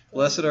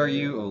 Blessed are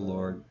you, O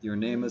Lord, your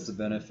name is the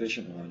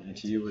beneficent one, and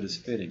to you it is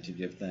fitting to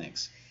give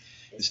thanks.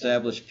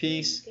 Establish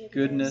peace,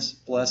 goodness,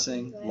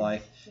 blessing,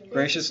 life,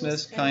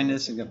 graciousness,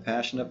 kindness, and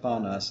compassion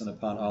upon us and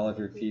upon all of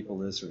your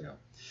people Israel.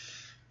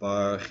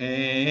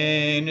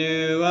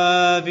 Barchenu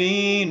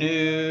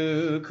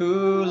Avinu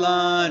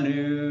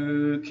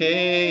kulanu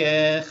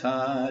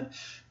ke'echad,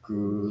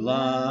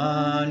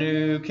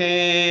 kulanu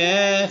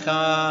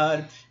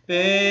ke'echad,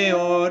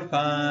 be'or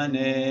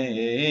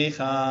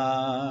panecha.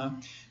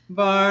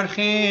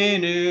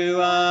 Barchenu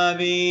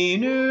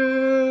Avinu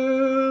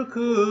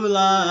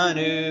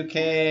kulanu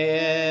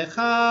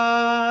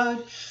ke'echad,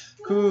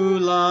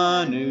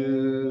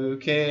 kulanu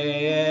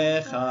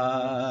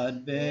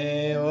ke'echad,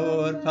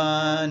 be'or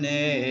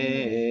panecha.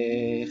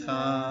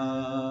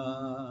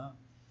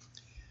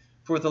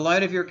 For the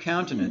light of your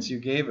countenance you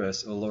gave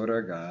us, O Lord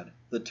our God,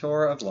 the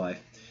Torah of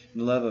life,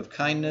 and love of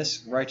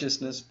kindness,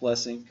 righteousness,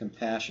 blessing,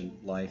 compassion,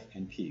 life,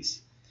 and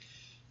peace.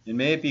 And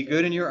may it be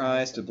good in your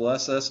eyes to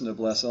bless us and to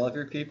bless all of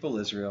your people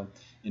Israel,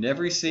 in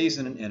every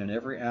season and in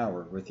every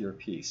hour with your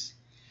peace.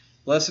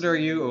 Blessed are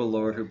you, O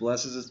Lord, who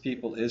blesses his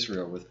people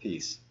Israel with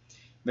peace.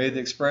 May the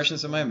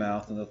expressions of my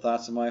mouth and the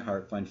thoughts of my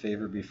heart find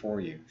favor before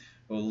you,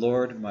 O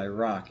Lord, my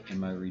rock and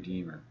my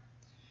redeemer.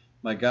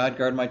 My God,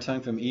 guard my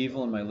tongue from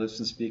evil and my lips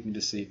from speaking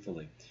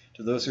deceitfully.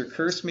 To those who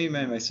curse me,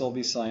 may my soul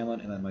be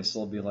silent, and let my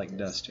soul be like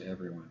dust to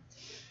everyone.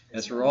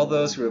 As for all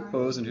those who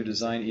oppose and who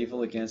design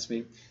evil against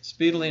me,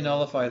 speedily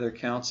nullify their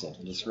counsel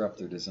and disrupt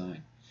their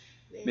design.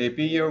 May it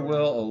be your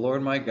will, O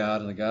Lord my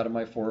God and the God of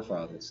my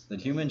forefathers,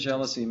 that human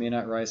jealousy may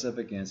not rise up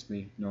against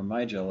me, nor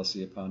my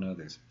jealousy upon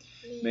others.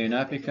 May I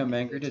not become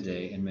angry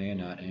today, and may I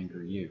not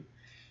anger you.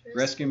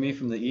 Rescue me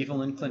from the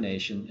evil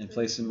inclination, and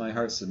place in my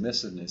heart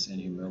submissiveness and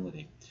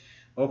humility.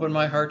 Open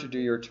my heart to do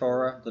your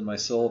Torah, let my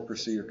soul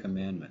pursue your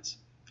commandments.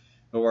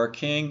 O our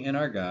King and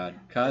our God,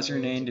 cause your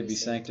name to be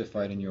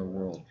sanctified in your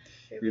world.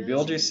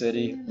 Rebuild your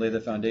city, lay the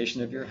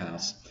foundation of your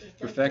house,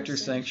 perfect your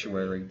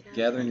sanctuary,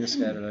 gather in your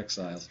scattered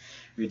exiles,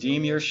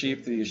 redeem your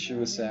sheep through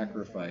Yeshua's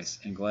sacrifice,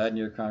 and gladden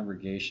your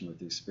congregation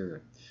with your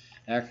spirit.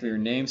 Act for your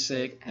name's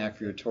sake, act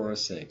for your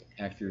Torah's sake,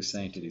 act for your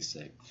sanctity's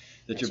sake.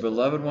 That your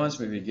beloved ones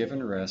may be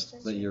given rest,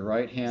 let your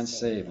right hand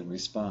save and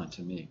respond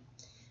to me.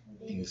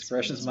 In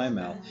expressions of my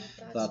mouth,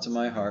 thoughts of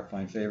my heart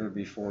find favor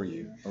before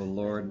you, O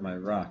Lord, my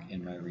rock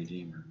and my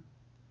redeemer.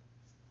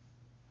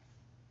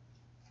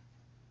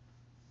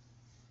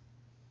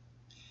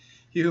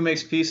 He who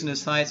makes peace in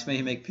his heights, may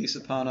he make peace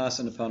upon us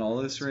and upon all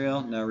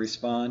Israel. Now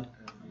respond.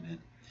 Amen.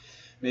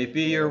 May it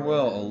be your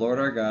will, O Lord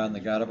our God and the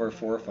God of our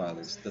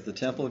forefathers, that the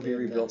temple be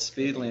rebuilt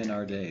speedily in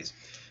our days.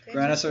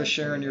 Grant us our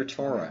share in your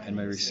Torah, and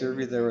may we serve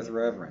you there with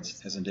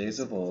reverence, as in days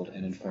of old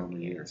and in former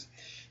years.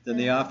 Then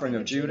the offering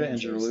of Judah and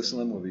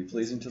Jerusalem will be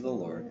pleasing to the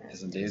Lord,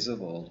 as in days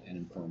of old and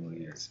in former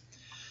years.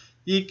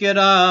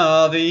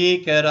 Yikra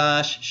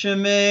v'yikarash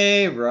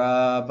shemei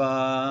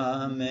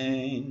Rabba,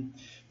 Amen.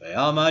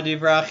 Ve'alma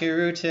divrach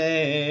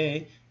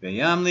hirutei,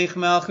 ve'yamlich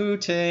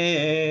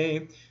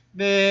malchutei,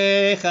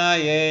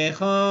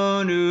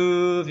 Bechayechon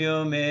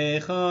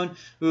uvyomechon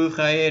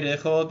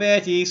uvchayedechol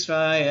bet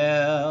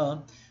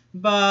Yisrael.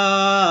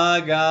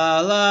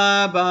 Bagala,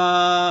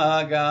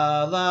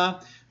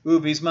 bagala,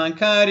 ubizman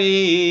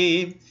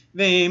karib,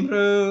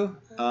 ve'imru,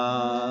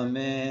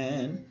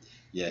 Amen.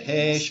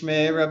 Yehesh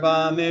me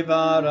rabba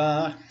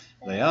mevarach,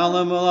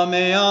 le'alam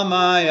u'lamei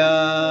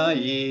almaya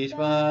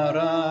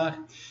yitbarach.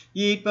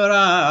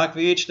 Yitbarach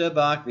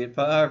v'yitztabach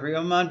v'yitpar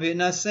v'yoman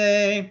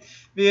v'yitnaseh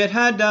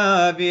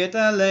v'yithada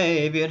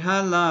v'yitale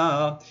v'yithala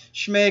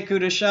shmei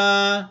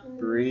kudasha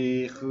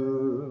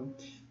brichu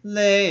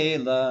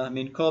leila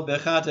min kol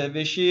bechata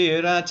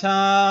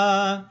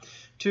v'shirata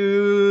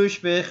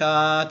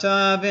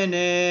tushbechata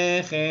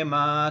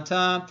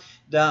v'nechemata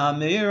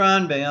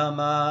da'amiran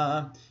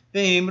be'alma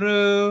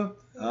v'imru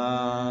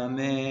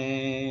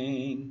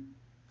Amen.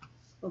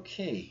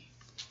 Okay,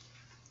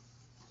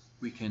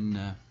 we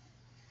can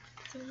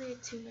It's only a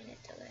 2-minute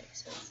delay,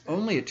 so it's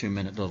only a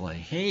 2-minute delay.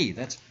 Hey,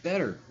 that's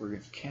better.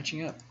 We're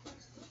catching up.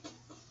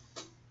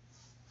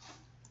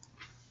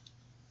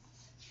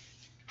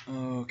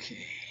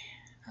 Okay.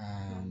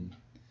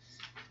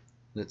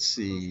 Let's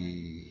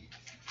see.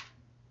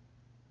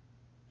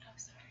 oh,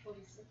 sorry.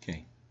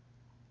 Okay.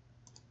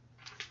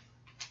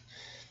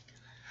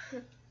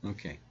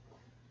 Okay.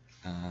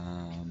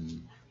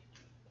 Let's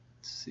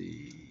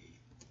see.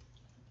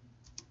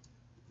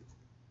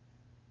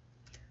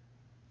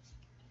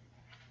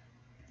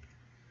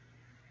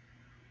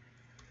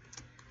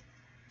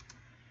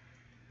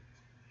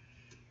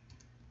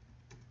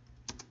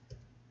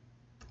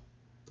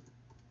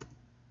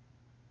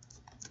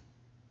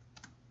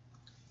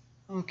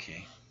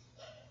 Okay.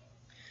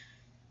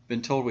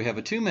 Been told we have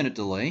a 2-minute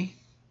delay,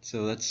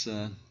 so that's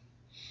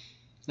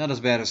not as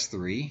bad as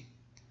 3.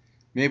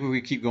 Maybe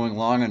we keep going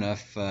long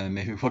enough,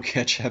 maybe we'll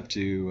catch up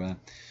to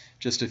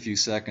just a few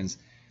seconds.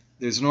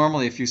 There's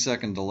normally a few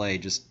second delay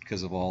just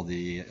because of all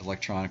the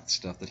electronic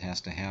stuff that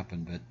has to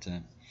happen, but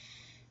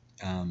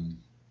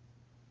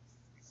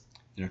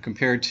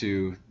compared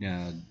to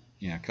a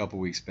couple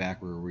weeks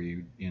back where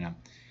we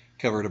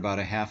covered about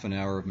a half an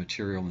hour of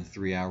material and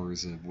 3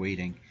 hours of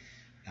waiting,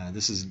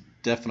 this is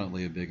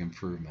definitely a big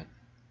improvement.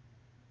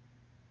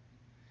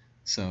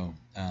 So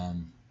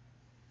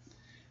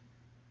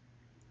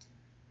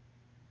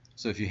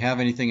if you have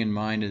anything in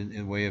mind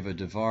in way of a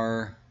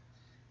devar,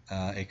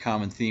 a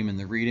common theme in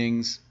the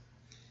readings,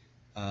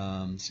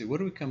 see, what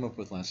did we come up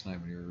with last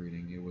night when we were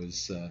reading? It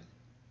was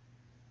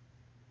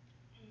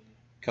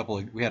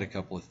we had a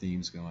couple of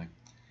themes going.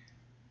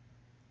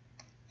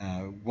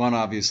 One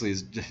obviously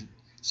is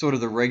sort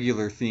of the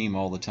regular theme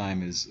all the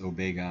time is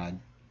obey God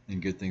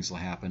and good things will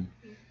happen.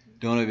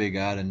 Don't obey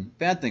God and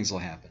bad things will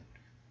happen.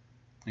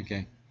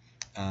 Okay,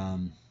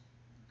 and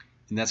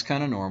that's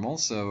kind of normal.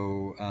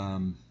 So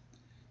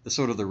that's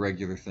sort of the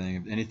regular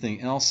thing.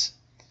 Anything else?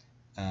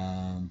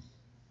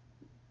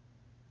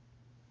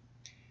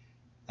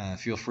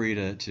 Feel free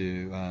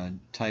to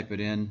type it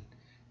in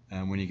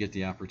when you get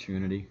the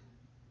opportunity.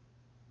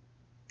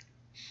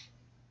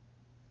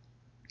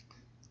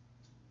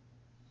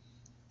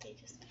 They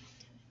just got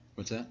to it.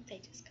 What's that? They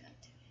just got to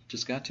it.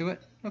 Just got to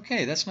it?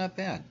 Okay, that's not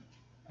bad.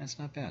 That's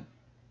not bad.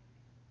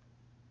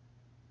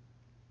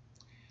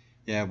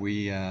 Yeah,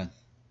 we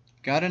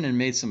got in and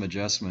made some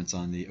adjustments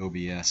on the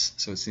OBS,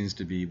 so it seems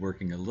to be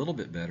working a little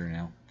bit better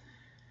now.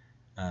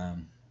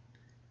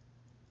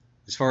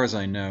 As far as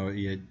I know,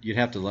 you'd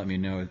have to let me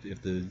know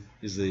if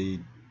is the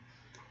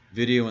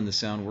video and the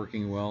sound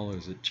working well, or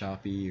is it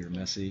choppy or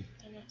messy?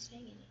 They're not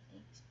saying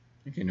anything.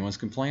 Okay, no one's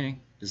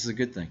complaining. This is a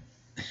good thing.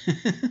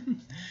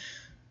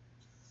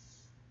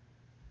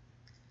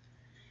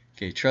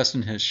 Okay, trust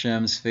in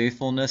Hashem's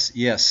faithfulness.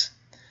 Yes.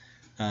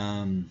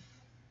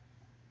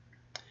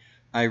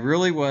 I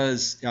really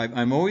was.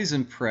 I'm always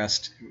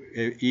impressed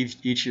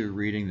each year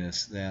reading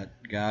this that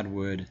God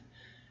would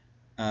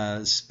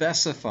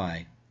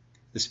specify,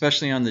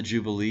 especially on the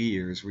Jubilee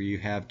years where you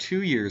have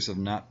 2 years of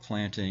not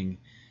planting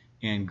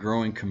and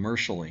growing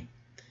commercially,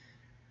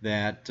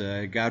 that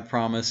God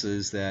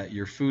promises that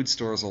your food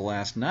stores will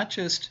last not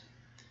just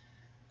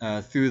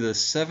through the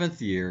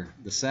 7th year,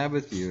 the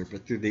Sabbath year,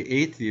 but through the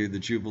 8th year, the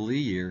Jubilee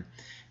year,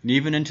 and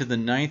even into the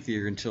 9th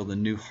year until the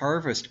new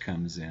harvest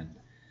comes in.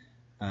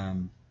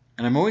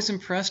 And I'm always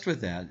impressed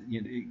with that.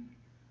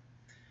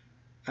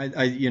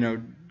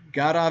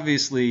 God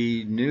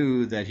obviously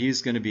knew that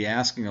He's going to be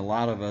asking a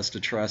lot of us to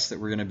trust that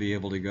we're going to be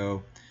able to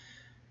go,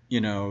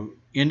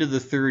 into the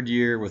 3rd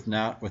year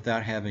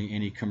without having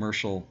any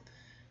commercial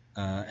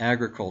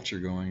agriculture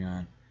going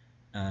on,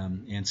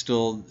 and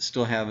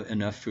still have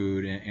enough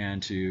food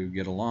and to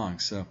get along.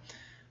 So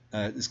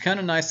it's kind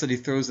of nice that He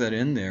throws that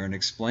in there and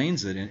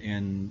explains it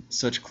in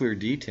such clear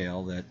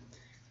detail that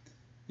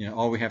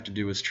all we have to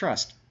do is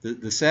trust.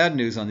 The sad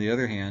news, on the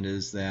other hand,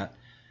 is that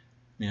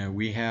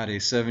we had a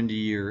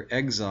 70-year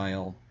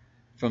exile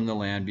from the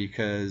land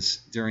because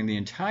during the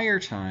entire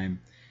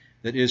time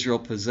that Israel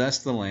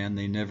possessed the land,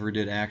 they never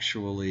did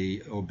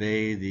actually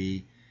obey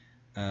the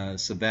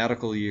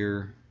sabbatical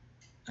year,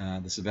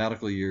 the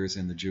sabbatical years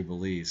and the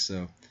Jubilees.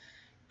 So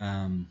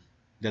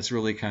that's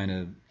really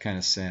kind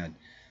of sad.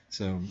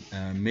 So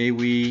may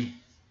we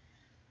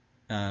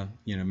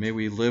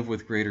live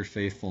with greater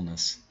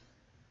faithfulness.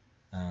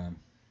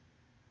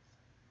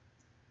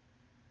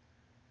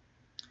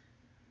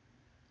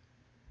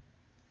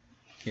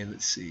 Okay,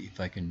 let's see if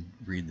I can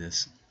read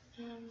this.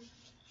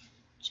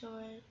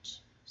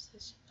 George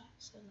says Shabbat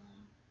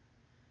Shalom.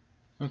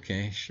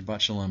 Okay,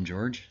 Shabbat Shalom,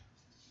 George.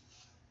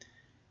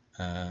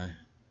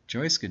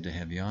 Joyce, good to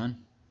have you on.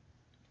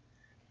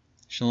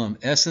 Shalom,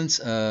 essence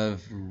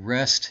of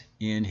rest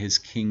in His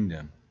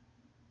kingdom.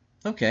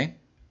 Okay,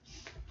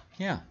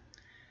 yeah.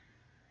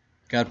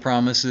 God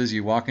promises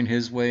you walk in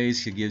His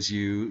ways. He gives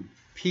you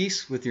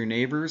peace with your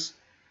neighbors.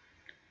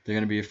 They're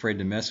going to be afraid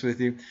to mess with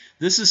you.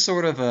 This is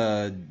sort of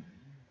a,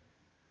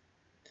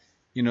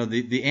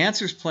 the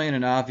answer's plain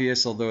and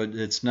obvious, although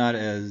it's not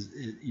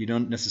you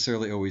don't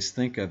necessarily always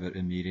think of it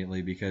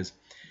immediately, because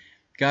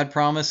God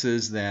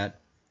promises that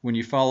when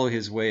you follow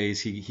His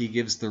ways, He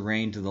gives the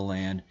rain to the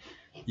land.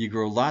 You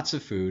grow lots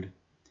of food.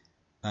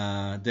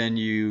 Then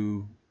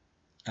you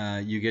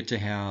get to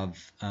have,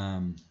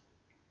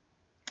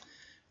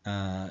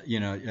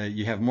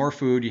 you have more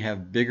food. You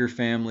have bigger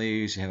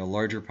families. You have a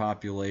larger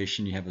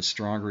population. You have a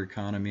stronger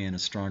economy and a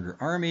stronger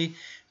army.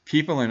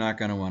 People are not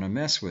going to want to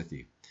mess with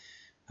you.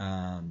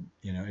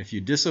 If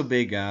you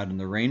disobey God and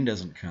the rain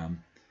doesn't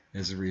come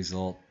as a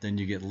result, then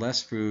you get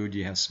less food,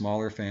 you have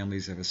smaller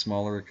families, you have a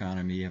smaller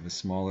economy, you have a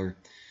smaller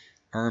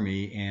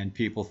army, and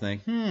people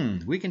think,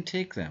 we can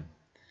take them.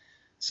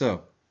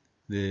 So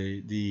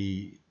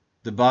the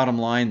bottom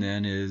line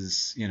then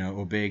is,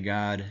 obey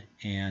God,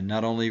 and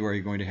not only are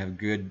you going to have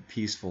good,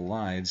 peaceful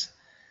lives,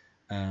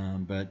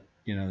 but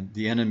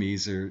the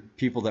enemies or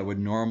people that would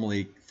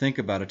normally think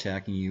about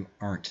attacking you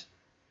aren't.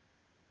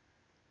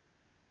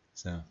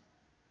 So.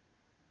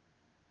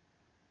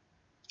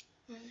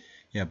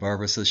 Yeah,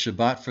 Barbara says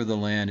Shabbat for the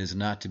land is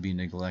not to be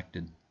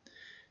neglected.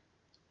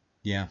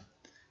 Yeah,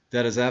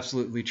 that is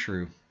absolutely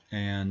true.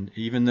 And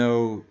even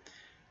though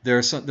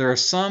there's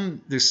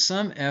some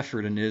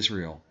effort in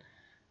Israel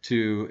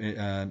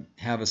to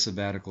have a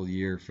sabbatical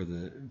year for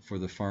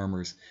the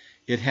farmers,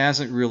 it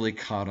hasn't really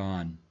caught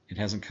on. It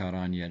hasn't caught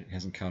on yet. It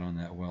hasn't caught on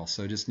that well.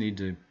 So I just need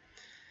to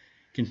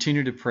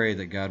continue to pray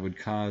that God would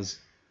cause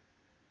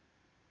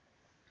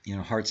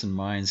hearts and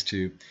minds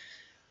to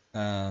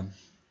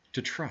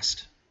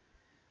trust.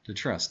 To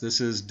trust.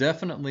 This is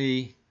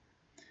definitely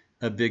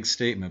a big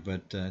statement,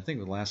 but I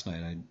think last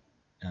night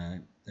I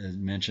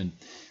mentioned,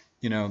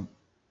 was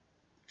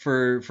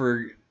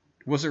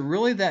it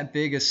really that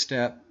big a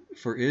step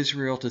for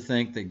Israel to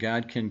think that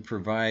God can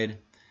provide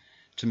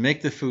to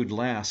make the food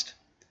last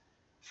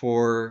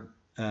for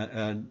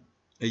a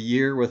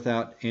year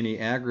without any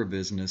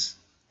agribusiness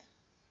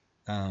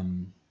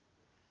on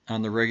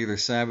the regular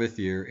Sabbath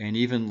year, and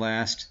even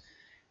last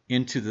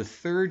into the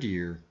 3rd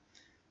year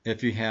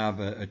if you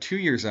have a 2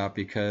 years out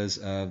because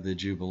of the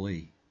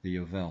Jubilee, the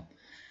Yovel.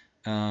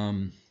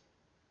 And,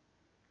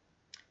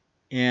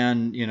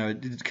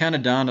 it kind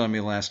of dawned on me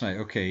last night,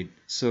 okay,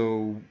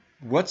 so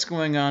what's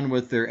going on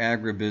with their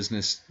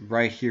agribusiness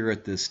right here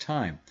at this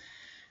time?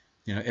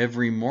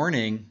 Every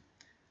morning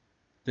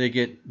they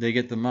get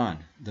the man.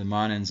 The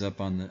man ends up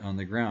on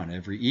the ground.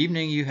 Every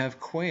evening you have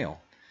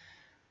quail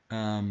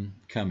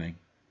coming.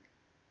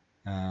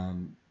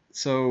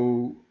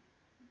 So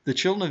the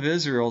children of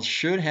Israel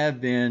should have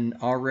been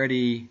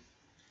already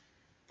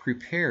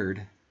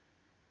prepared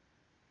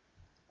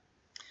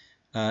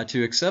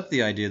to accept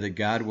the idea that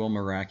God will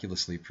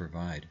miraculously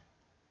provide.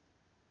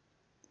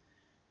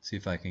 See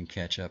if I can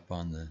catch up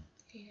on the...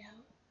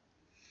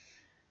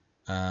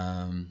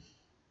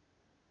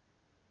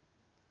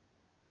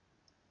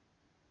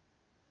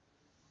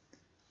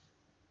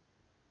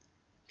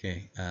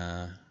 Okay.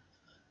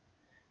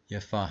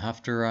 Yafa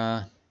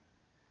Haftarah.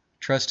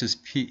 Trust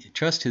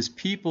his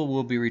people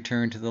will be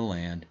returned to the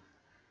land.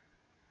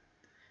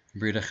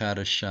 Brita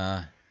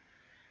Chadashah.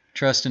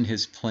 Trust in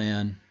his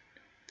plan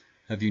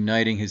of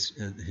uniting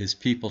his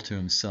people to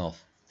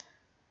himself.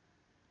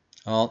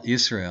 All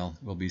Israel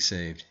will be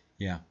saved.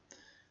 Yeah.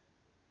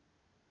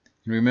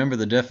 And remember,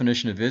 the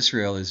definition of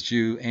Israel is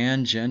Jew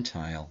and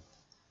Gentile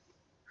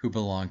who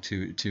belong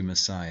to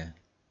Messiah.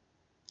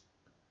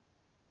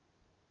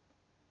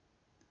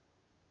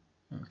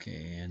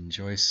 Okay, and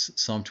Joyce,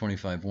 Psalm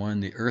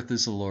 25:1, the earth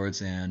is the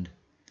Lord's and...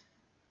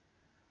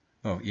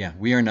 Oh, yeah,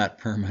 we are not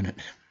permanent.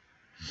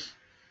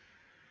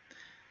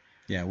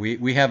 Yeah,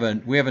 we have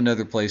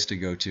another place to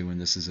go to when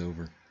this is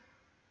over.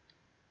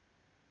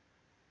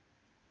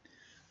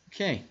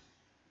 Okay.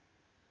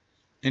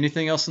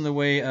 Anything else in the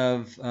way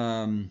of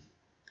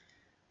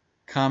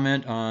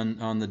comment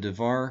on the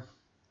Devar?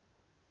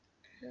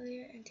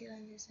 Earlier, Auntie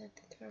Linda said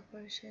the Torah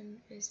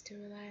portion is to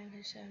rely on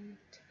Hashem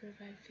to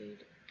provide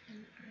food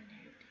and earn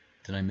it.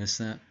 Did I miss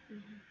that?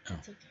 Mm-hmm. Oh.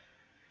 That's okay.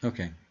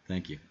 Okay,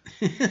 thank you.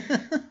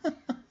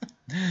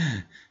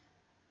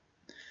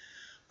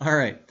 All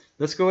right,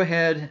 let's go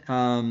ahead.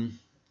 And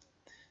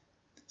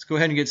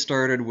get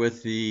started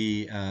with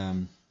the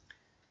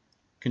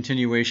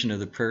continuation of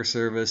the prayer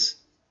service,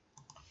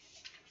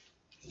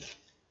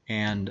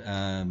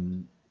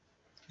 and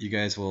you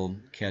guys will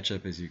catch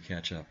up as you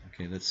catch up.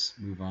 Okay, let's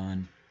move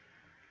on.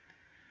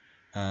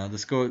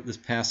 Let's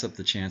pass up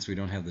the chance we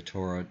don't have the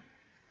Torah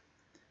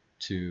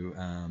to.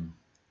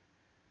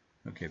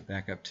 Okay,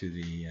 back up to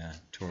the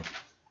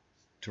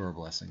Torah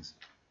blessings.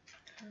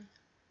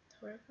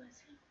 Torah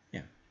blessing?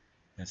 Yeah,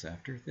 that's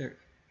after.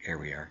 Here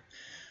we are.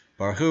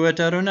 Baruch hu et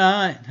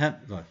Adonai.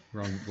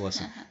 Wrong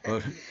blessing.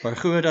 Baruch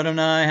hu et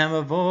Adonai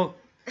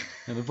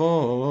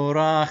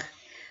hamavorach.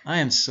 I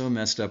am so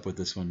messed up with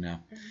this one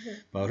now.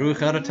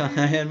 Baruch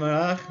Adonai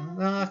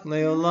hamavorach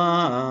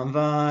leolam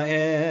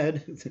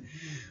va'ed.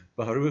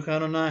 Baruch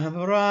Adonai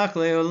hamavorach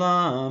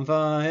leolam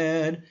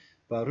va'ed.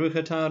 Baruch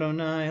atah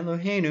Adonai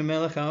Eloheinu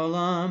melech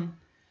haolam,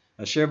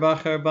 asher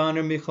bachar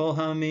banu michol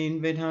hamin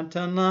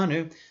v'natan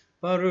lanu.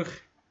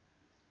 Baruch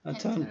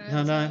atah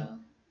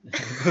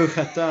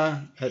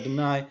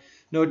Adonai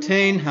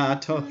noten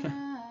haTorah.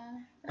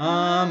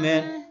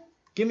 Amen.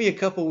 Give me a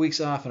couple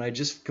weeks off and I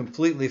just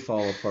completely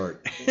fall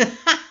apart.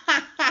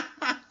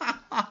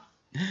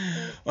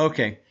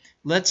 Okay,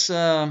 let's.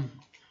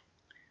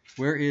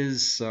 Where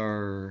is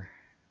our?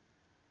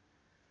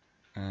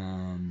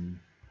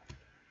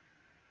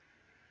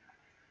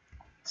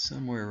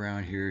 Somewhere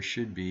around here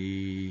should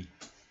be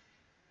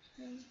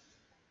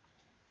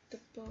the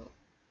book.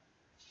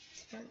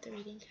 It's not the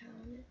reading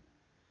calendar.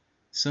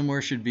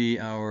 Somewhere should be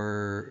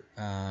our.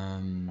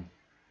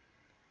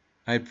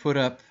 I put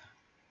up.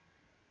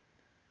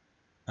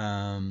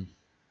 I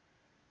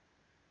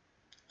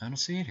don't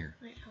see it here.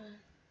 Wait, hold on.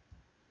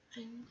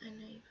 I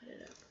know you put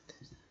it up.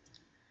 There's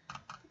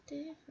a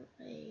different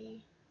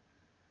way.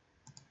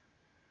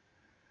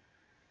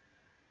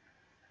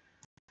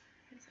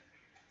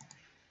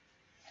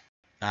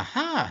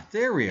 Aha!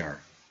 There we are.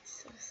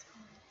 So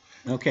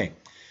small. Okay.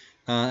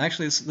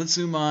 Actually, let's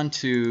zoom on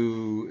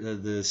to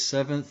the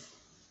 7th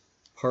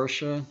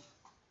Parsha.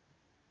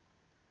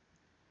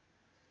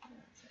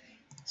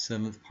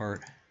 7th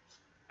part.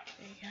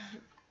 There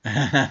you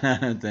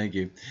go. Thank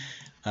you.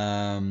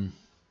 The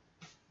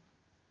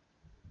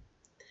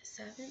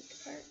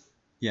 7th part?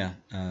 Yeah,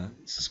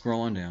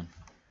 scroll on down.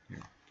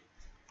 Here.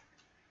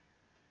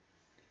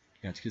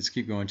 Yeah, just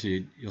keep going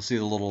to you'll see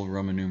the little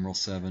Roman numeral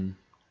 7.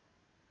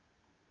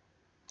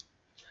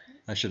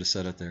 I should have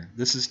said it there.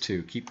 This is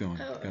 2. Keep going.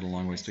 Oh, Got a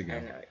long ways to go. I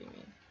know what you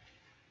mean.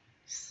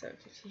 So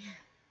confused.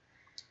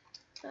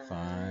 5,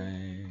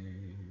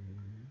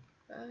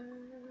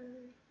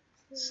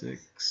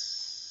 6.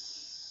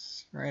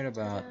 6, right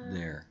about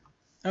there.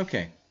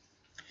 Okay.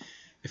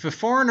 If a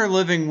foreigner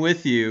living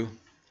with you,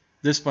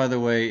 this, by the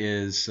way,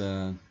 is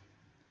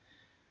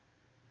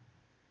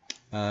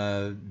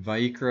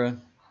Vayikra.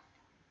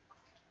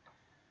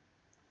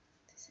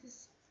 This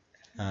is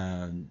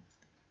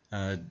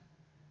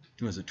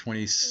Was it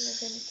 20?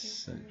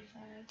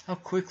 How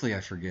quickly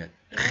I forget.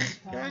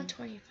 You're on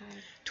 25.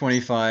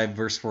 25,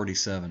 verse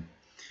 47.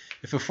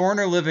 If a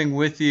foreigner living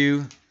with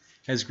you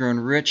has grown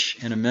rich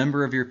and a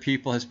member of your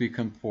people has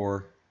become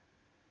poor,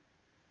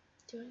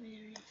 Do you want me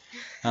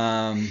to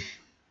read?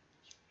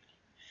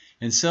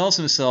 And sells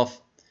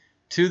himself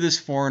to this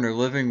foreigner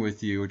living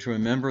with you, or to a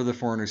member of the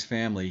foreigner's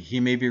family, he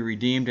may be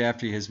redeemed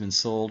after he has been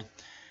sold.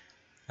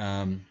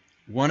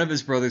 One of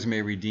his brothers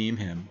may redeem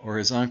him, or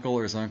his uncle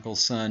or his uncle's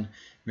son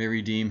may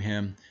redeem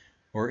him,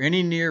 or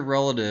any near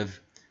relative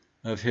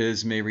of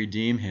his may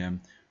redeem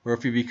him, or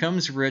if he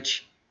becomes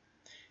rich,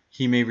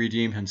 he may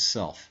redeem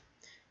himself.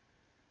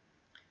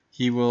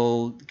 He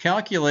will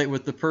calculate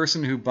with the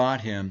person who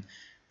bought him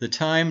the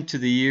time to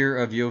the year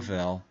of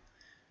Yovel,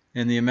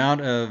 and the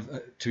amount of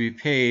to be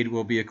paid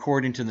will be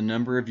according to the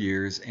number of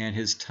years and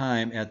his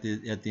time at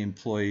an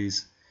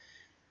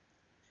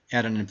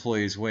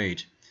employee's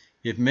wage.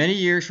 If many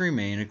years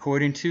remain,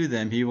 according to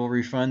them, he will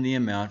refund the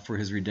amount for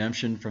his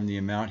redemption from the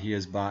amount he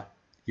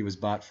was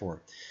bought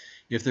for.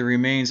 If there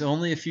remains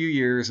only a few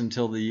years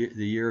until the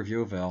year of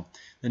Yovel,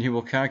 then he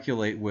will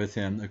calculate with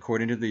him,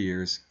 according to the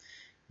years,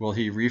 will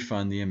he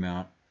refund the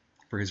amount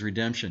for his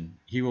redemption.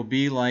 He will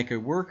be like a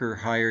worker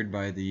hired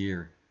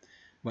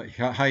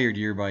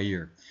year by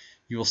year.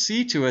 You will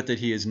see to it that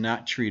he is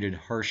not treated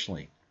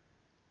harshly.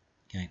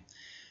 Okay.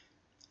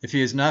 If he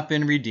has not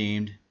been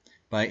redeemed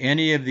by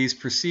any of these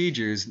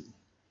procedures,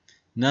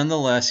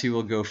 nonetheless he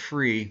will go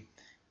free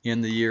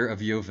in the year of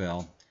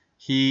Yovel,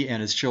 he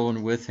and his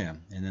children with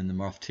him. And then the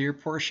Maftir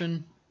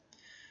portion.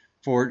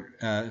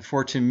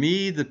 For to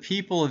me the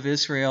people of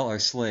Israel are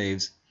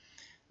slaves.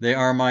 They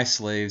are my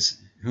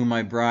slaves, whom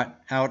I brought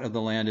out of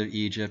the land of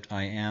Egypt.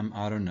 I am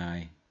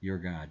Adonai, your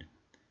God.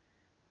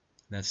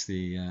 That's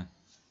the,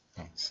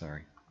 oh,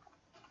 sorry.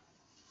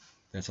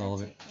 That's all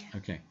of it? Yeah.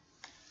 Okay.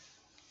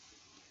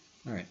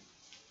 All right.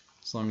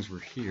 As long as we're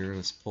here,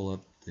 let's pull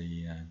up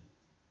the,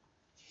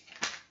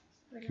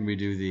 can we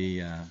do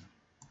the,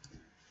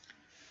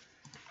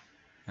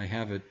 I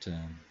have it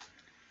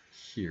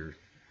here.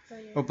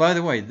 Oh, by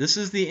the way, this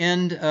is the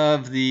end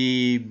of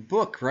the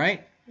book,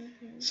 right?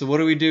 Mm-hmm. So what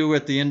do we do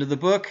at the end of the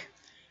book?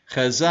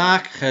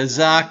 Chazak,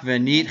 chazak,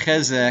 v'nit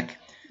chazek.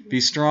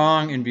 Be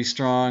strong and be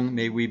strong.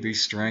 May we be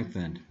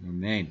strengthened.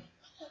 Amen.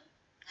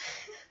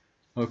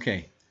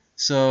 Okay.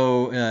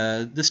 So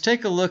let's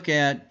take a look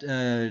at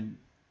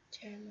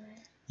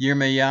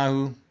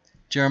Yirmiyahu,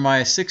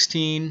 Jeremiah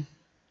 16,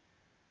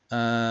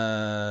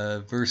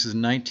 verses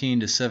 19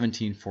 to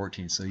 17,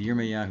 14. So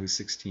Yirmiyahu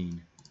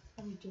 16.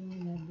 Are we doing a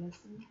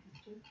blessing?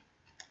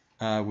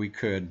 We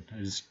could. I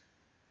just.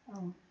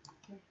 Oh.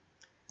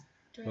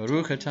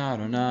 Baruch atah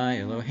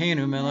Adonai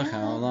Eloheinu melech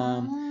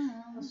haolam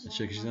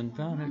asher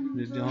barak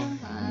l'dom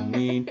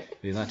amin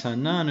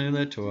v'latananu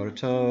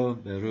leTorato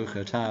Baruch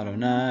atah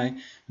Adonai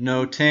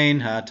noten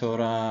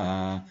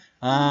haTorah.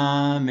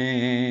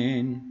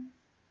 Amen.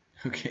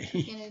 Okay.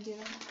 You're gonna do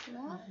the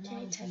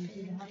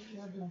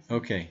Haftarah?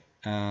 Okay.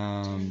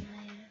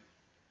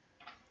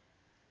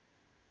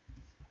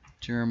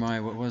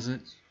 Jeremiah, what was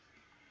it?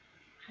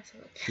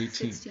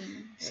 18.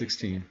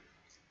 16.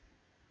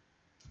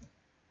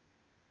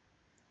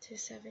 To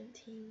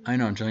 17. I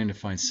know, I'm trying to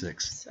find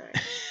 6. Sorry.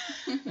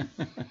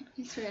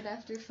 It's right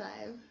after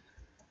 5.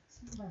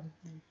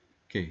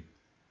 Okay.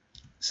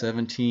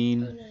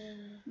 17.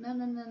 No.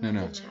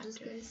 No.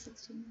 Just go to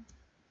 16.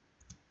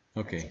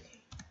 Okay. Okay.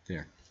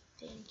 There.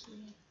 Thank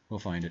you. We'll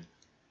find it.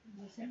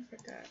 I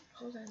forgot.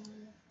 Hold on.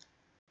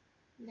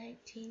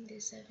 19 to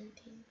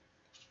 17.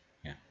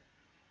 Yeah.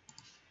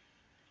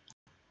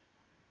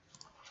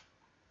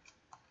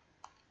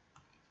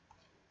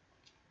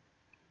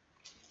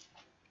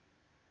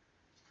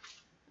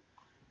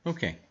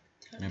 Okay.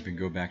 Now if we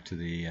go back to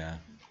the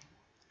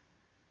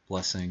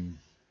blessing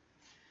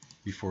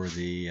before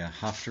the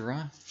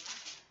Haftarah.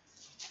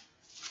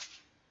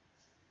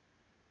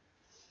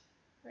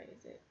 Where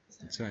is it?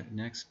 That's right.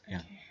 Next. Yeah.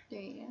 Okay.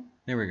 There you go.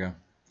 There we go.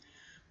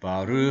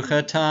 Baruch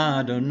atah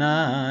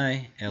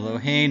Adonai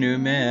Eloheinu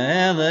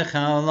melech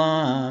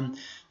haolam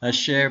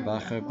asher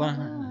bachar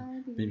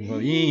banu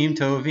b'dvorim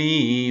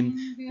tovim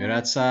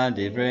v'ratza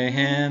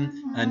divreihem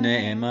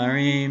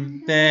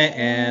hane'emarim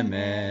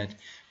be'emet.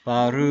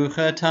 Baruch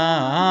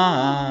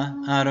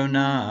atah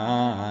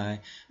Adonai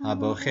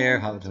abocher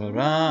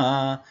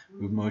haTorah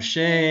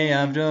u'Moshe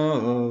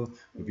avdo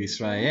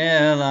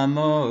u'Yisrael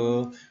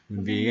amo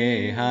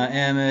u'Nvi'ei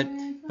ha'emet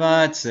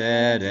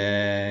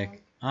v'tzedek.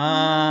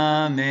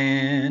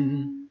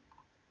 Amen.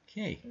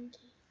 Okay.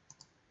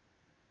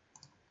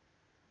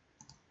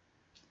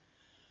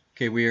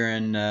 Okay, we are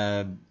in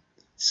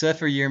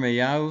Sefer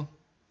Yirmiyahu,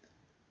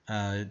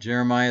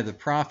 Jeremiah the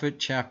prophet,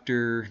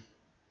 chapter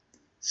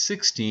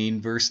 16,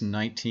 verse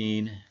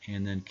 19,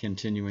 and then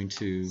continuing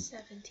to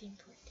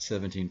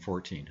 17,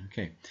 14.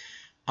 Okay.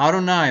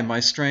 Adonai, my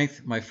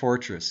strength, my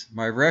fortress,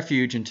 my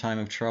refuge in time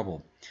of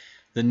trouble.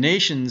 The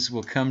nations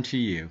will come to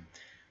you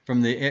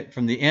from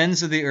the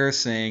ends of the earth,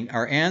 saying,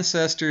 our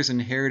ancestors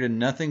inherited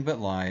nothing but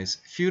lies,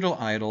 futile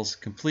idols,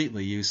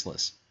 completely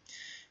useless.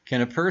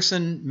 Can a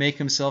person make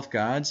himself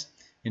gods?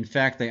 In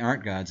fact, they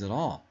aren't gods at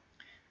all.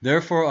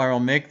 Therefore, I will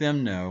make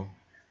them know,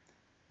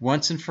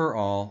 once and for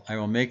all, I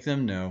will make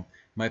them know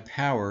my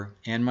power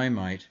and my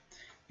might,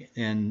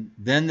 and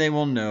then they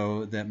will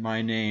know that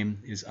my name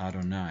is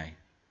Adonai.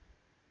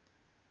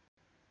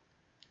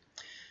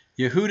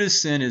 Yehuda's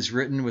sin is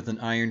written with an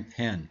iron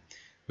pen.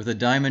 With a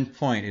diamond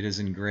point it is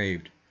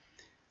engraved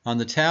on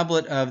the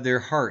tablet of their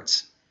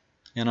hearts,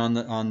 and on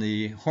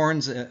the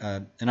horns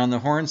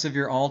of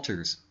your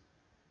altars.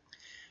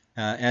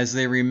 As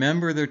they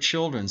remember their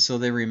children, so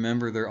they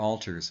remember their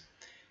altars,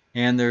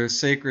 and their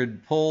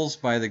sacred poles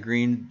by the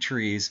green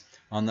trees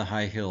on the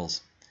high hills.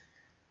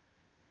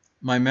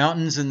 My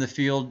mountains in the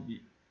field,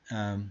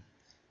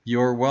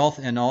 your wealth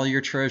and all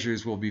your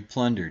treasures will be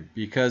plundered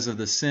because of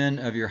the sin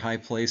of your high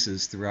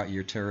places throughout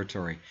your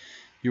territory.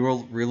 You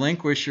will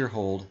relinquish your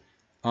hold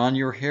on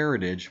your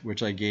heritage,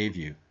 which I gave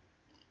you.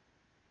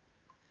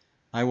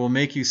 I will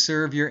make you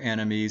serve your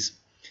enemies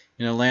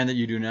in a land that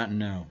you do not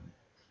know.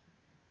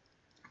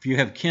 For you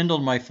have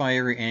kindled my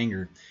fiery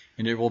anger,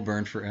 and it will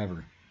burn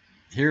forever.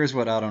 Here is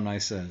what Adonai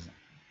says.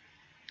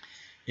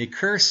 A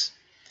curse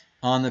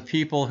on the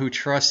people who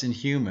trust in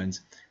humans,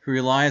 who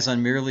relies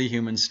on merely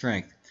human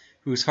strength,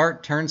 whose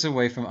heart turns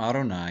away from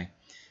Adonai.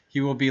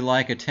 He will be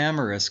like a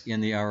tamarisk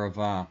in the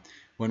Arava.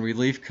 When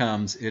relief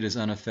comes, it is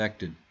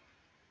unaffected.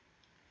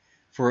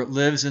 For it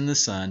lives in the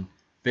sun,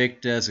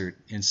 baked desert,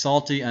 in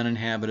salty,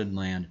 uninhabited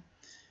land.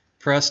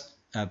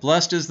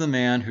 Blessed is the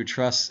man who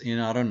trusts in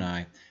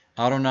Adonai.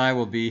 Adonai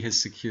will be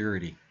his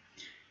security.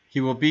 He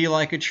will be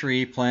like a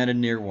tree planted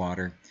near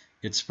water.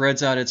 It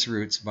spreads out its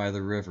roots by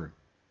the river.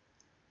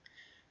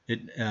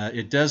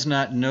 It does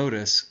not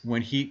notice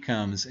when heat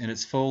comes, and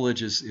its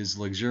foliage is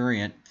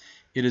luxuriant.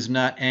 It is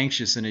not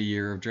anxious in a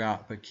year of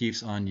drought, but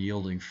keeps on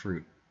yielding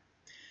fruit.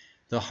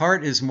 The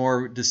heart is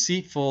more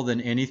deceitful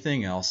than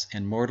anything else,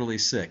 and mortally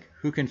sick.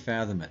 Who can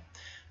fathom it?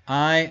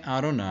 I,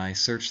 Adonai,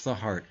 search the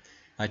heart.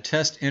 I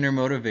test inner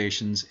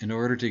motivations in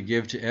order to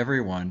give to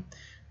everyone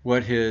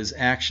what his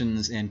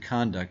actions and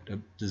conduct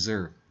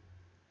deserve.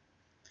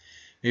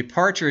 A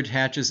partridge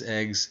hatches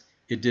eggs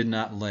it did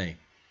not lay.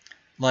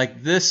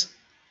 Like this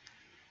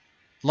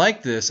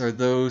are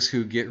those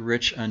who get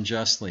rich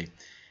unjustly.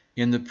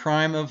 In the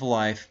prime of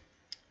life,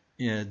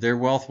 their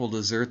wealth will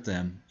desert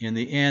them. In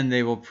the end,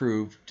 they will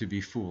prove to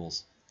be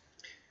fools.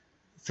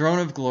 Throne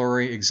of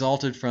glory,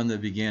 exalted from the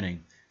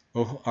beginning,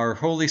 our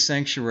holy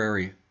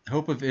sanctuary,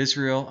 hope of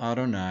Israel,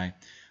 Adonai,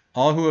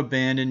 all who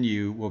abandon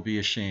you will be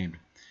ashamed.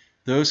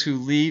 Those who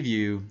leave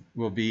you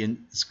will be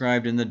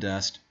inscribed in the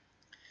dust,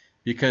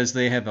 because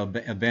they have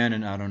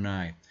abandoned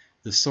Adonai,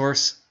 the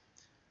source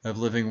of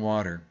living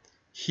water.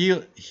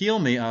 Heal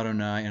me,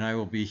 Adonai, and I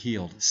will be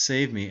healed.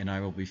 Save me, and I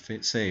will be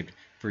saved,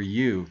 for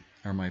you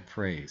are my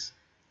praise.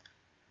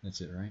 That's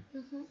it, right?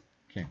 Mm-hmm.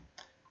 Okay.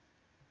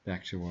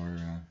 Back to our...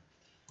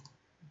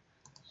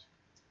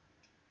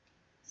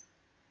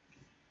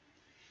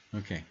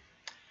 Okay.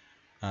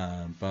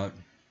 But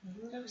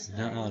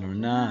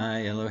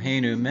Adonai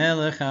Eloheinu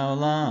melech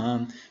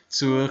haolam,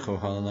 tzur kol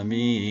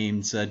ha'olamim,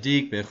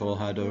 tzadik bechol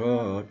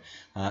hadorot,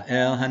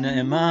 ha'el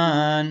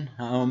ha'ne'eman,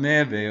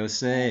 ha'omer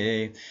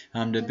ve'oseh,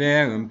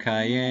 ha'mdaber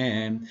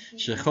u'mkayem,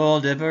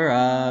 shechol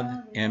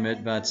devarav,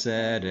 emet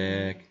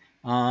v'tzedek.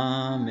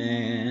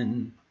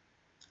 Amen.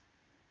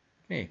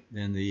 Okay,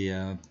 then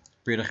the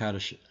Brit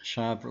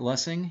Hadashah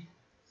blessing.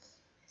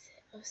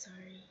 Oh,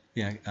 sorry.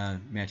 Yeah,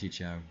 Matthew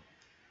Chow.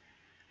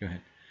 Go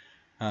ahead.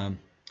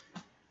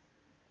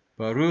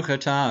 Baruch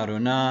atah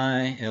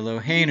Adonai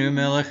Eloheinu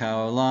melech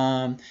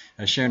haolam,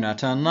 asher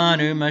natan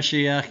lanu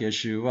Mashiach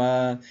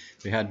Yeshua,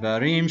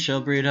 v'hadvarim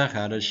shel Brit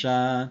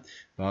Hadashah.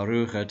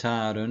 Baruch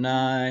atah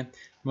Adonai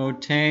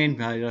motein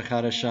Brit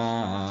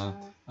Hadashah.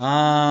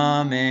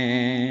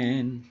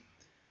 Amen.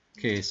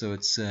 Okay, so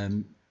it's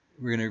we're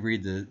going to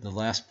read the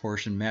last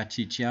portion,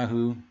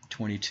 Matityahu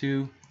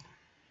 22,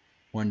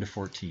 1 to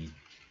 14.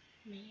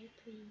 May I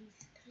please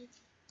type?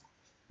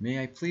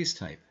 May I please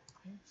type?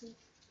 Mm-hmm.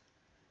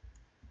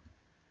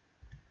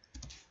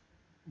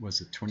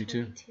 Was it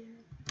 22? 22.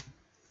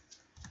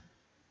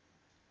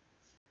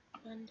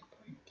 1 to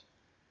 14.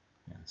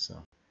 Yeah,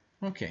 so,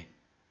 okay.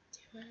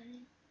 Do I?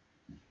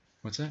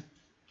 What's that?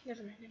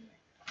 Never mind, never mind.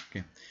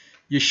 Okay.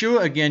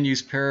 Yeshua again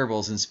used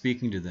parables in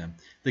speaking to them.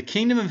 The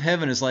kingdom of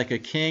heaven is like a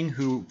king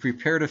who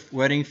prepared a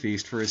wedding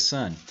feast for his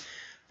son.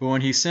 But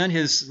when he sent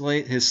his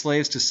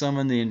slaves to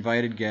summon the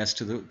invited guests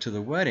to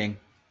the wedding,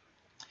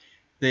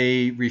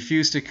 they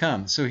refused to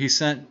come. So he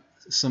sent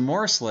some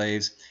more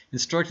slaves,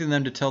 instructing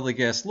them to tell the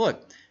guests,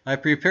 "Look, I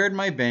prepared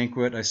my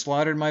banquet, I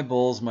slaughtered my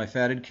bulls, my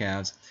fatted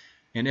calves,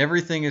 and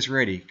everything is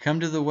ready. Come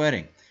to the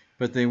wedding."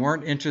 But they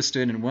weren't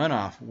interested and went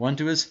off, one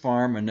to his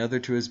farm, another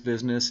to his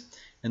business,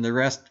 and the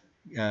rest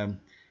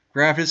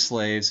grabbed his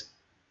slaves,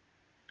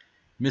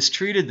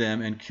 mistreated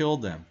them, and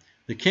killed them.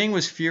 The king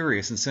was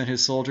furious and sent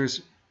his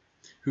soldiers,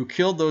 who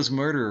killed those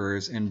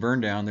murderers and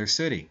burned down their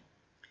city.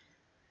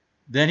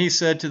 Then he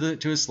said to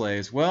his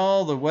slaves,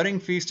 "Well, the wedding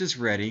feast is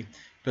ready,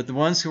 but the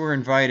ones who were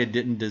invited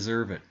didn't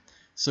deserve it.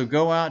 So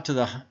go out to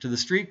the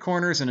street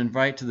corners and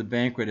invite to the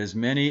banquet as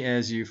many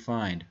as you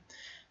find."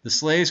 The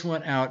slaves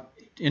went out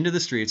into the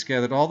streets,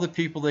 gathered all the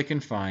people they can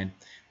find,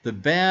 the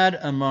bad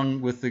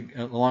along with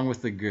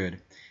the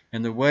good,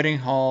 and the wedding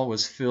hall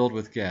was filled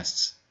with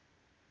guests.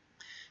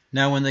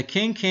 Now when the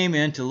king came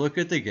in to look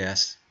at the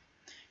guests,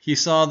 he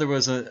saw there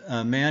was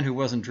a man who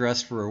wasn't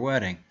dressed for a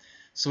wedding.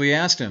 So he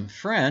asked him,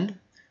 "Friend,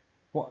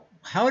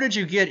 how did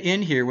you get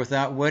in here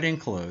without wedding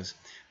clothes?"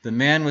 The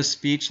man was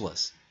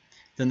speechless.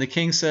 Then the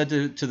king said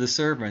to the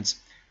servants,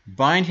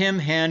 "Bind him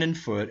hand and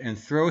foot and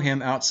throw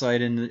him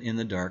outside in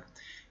the dark.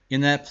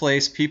 In that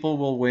place people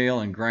will wail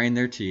and grind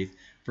their teeth,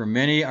 for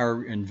many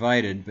are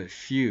invited, but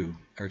few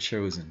are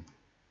chosen."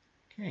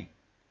 Okay.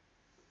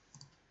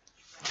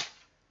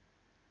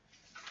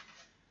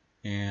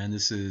 And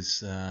this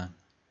is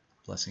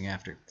blessing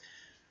after.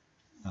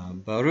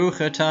 Baruch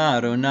atah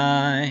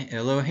Adonai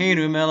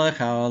Eloheinu melech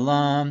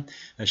haolam,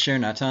 asher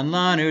natan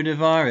lanu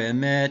devar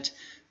emet,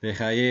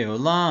 V'chaye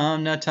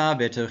olam nata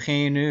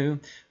betochenu,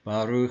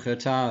 Baruch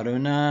atah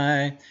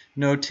Adonai,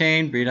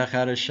 noten brit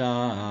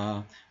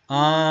chadasha.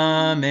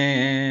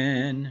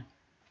 Amen.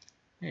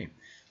 Hey,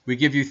 we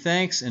give you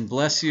thanks and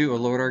bless you, O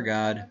Lord our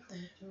God,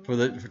 for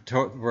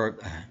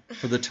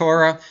the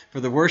Torah,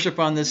 for the worship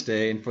on this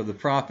day, and for the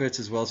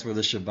prophets, as well as for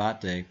the Shabbat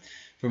day,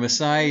 for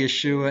Messiah,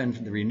 Yeshua, and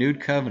for the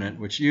renewed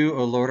covenant, which you,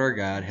 O Lord our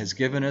God, has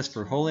given us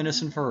for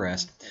holiness and for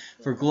rest,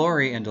 for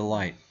glory and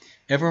delight.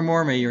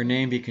 Evermore may your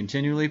name be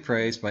continually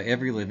praised by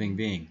every living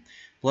being.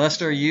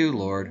 Blessed are you,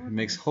 Lord, who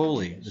makes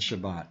holy the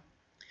Shabbat.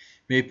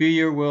 May it be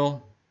your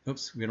will.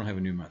 Oops, we don't have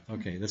a new month.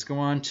 Okay, let's go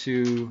on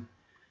to,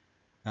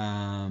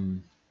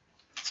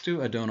 let's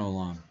do Adon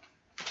Olam.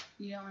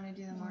 You don't want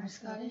to do the more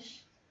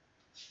Scottish?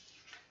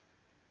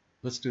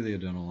 Let's do the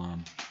Adon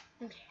Olam.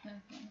 Okay.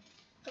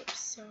 Oops,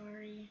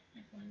 sorry. I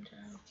found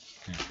out.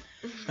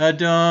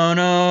 Adon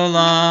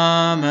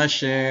Olam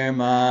Asher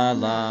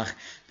Malach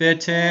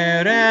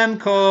B'terem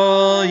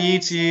Kol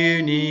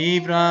Yitzir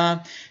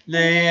Nivra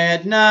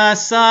Le'et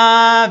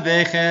Nasa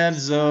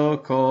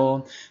V'chevzo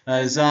Kol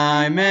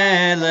Azai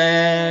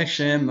Melech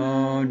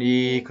Shemo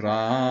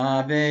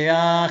Nikra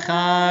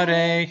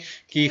Ve'acharei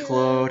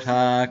Kichlot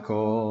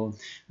HaKol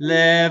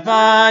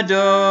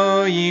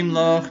Levado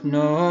Yimloch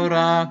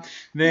Nora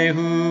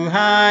Vehu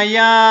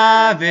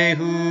Haya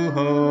Vehu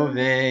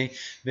Hovei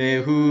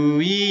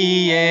Vehu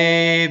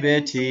yeh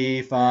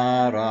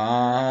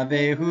betifara,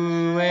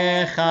 vehu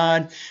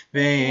echad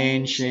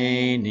ve'en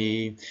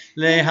sheni,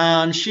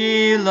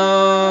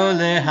 lehamshilo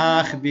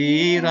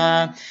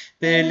lehachbira,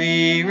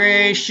 beli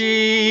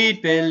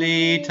reshit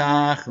beli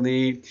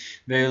tachlit,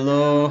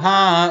 velo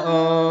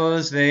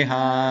ha'oz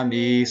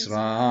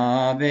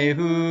ve'hamisra,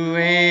 vehu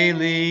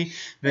eli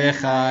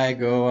v'chai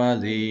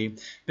goali,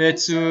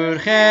 betzur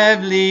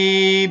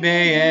chevli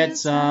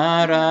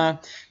be'etzara,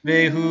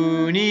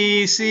 Vehu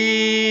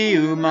nisi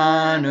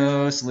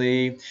umanos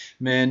li,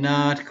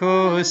 menat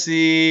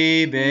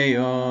kosi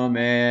beyom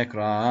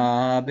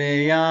ekra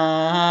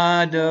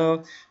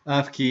beyado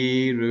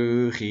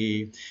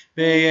afkiruchi,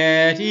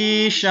 beyet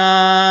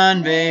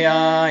ishan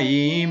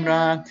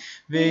beyaimra,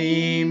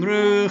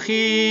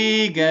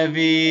 veimruchi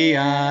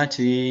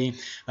gaviati,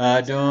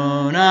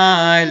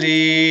 Adonai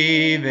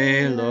li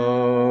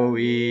velo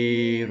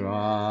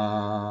ira.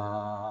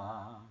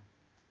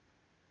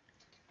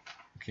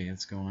 Okay,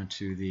 let's go on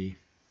to the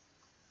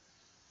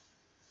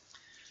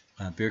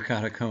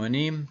Birkat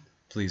HaKohanim.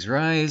 Please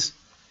rise.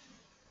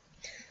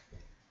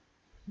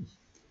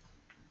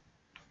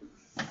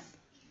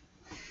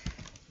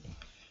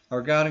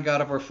 Our God and God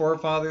of our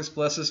forefathers,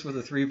 bless us with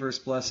a 3-verse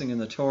blessing in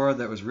the Torah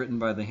that was written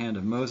by the hand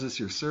of Moses,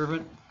 your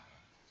servant,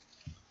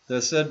 that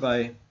is said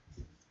by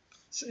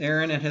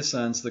Aaron and his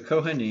sons, the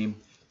Kohanim,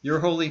 your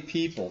holy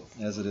people,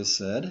 as it is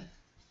said.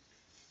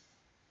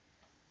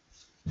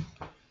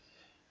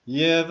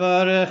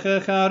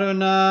 Yevarechech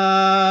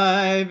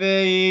Adonai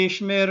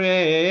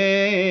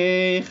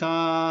ve'yishmerecha.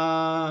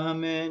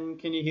 Amen.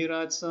 Can you hear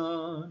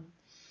Ratzon?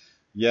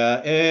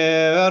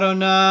 Ya'er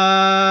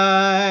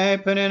Adonai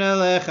penen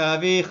elecha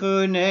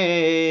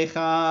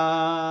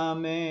v'chunecha.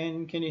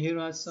 Amen. Can you hear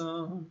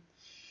Ratzon?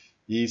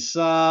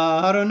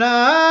 Yisa Adonai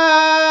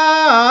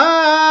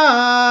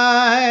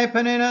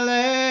penen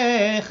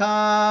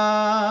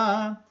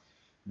elecha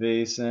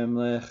v'yisem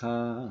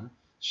lecha.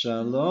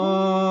 Shalom.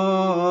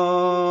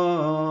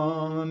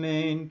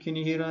 Amen. Can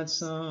you hear that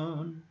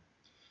sound?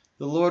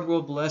 The Lord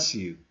will bless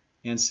you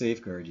and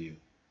safeguard you.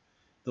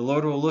 The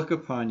Lord will look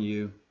upon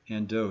you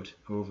and dote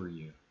over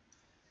you.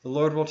 The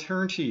Lord will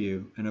turn to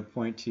you and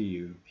appoint to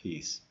you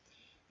peace.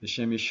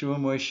 B'Shem Yeshua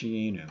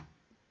Moshienu.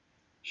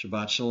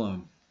 Shabbat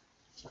Shalom.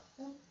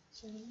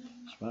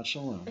 Shabbat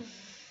Shalom.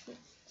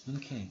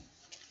 Okay.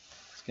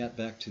 Let's get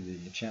back to the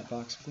chat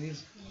box,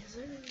 please. Yes,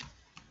 sir.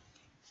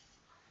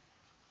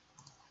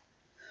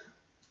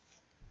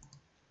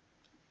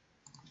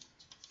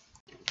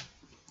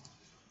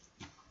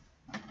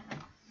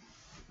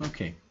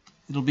 Okay,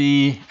 it'll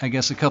be, I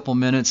guess, a couple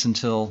minutes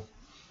until,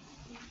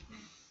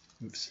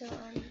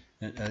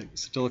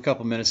 still a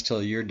couple minutes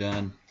till you're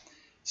done.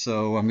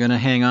 So I'm going to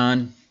hang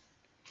on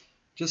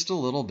just a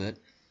little bit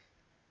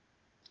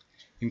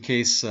in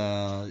case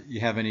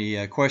you have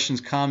any questions,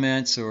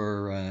 comments,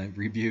 or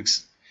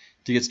rebukes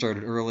to get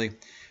started early.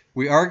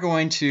 We are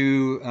going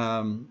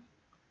to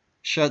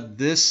shut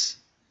this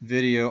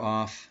video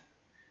off,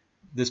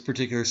 this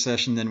particular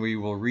session, then we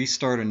will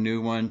restart a new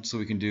one so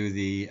we can do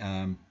the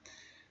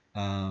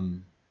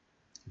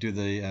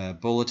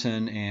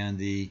bulletin and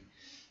the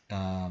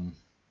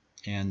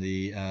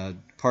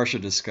Parsha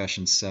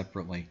discussion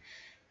separately.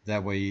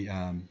 That way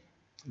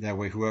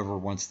whoever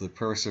wants the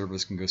prayer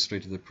service can go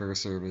straight to the prayer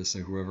service,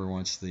 and whoever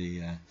wants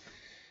the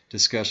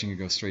discussion can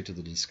go straight to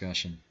the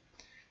discussion.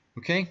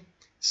 Okay,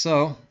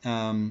 so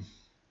hang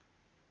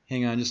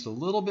on just a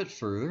little bit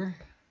further,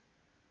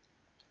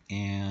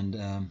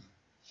 and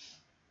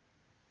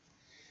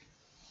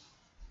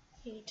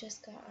He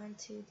just got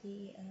onto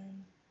the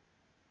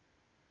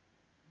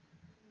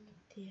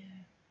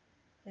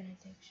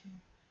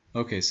benediction.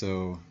 okay,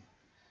 so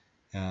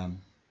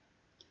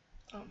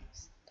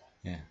Almost.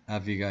 Yeah,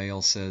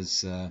 Abigail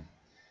says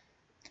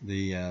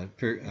the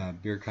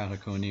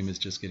Birkataconium is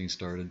just getting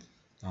started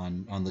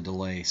on the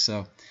delay.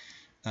 So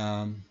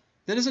that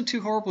isn't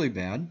too horribly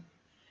bad.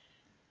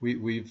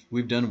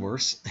 We've done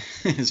worse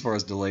as far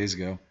as delays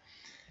go.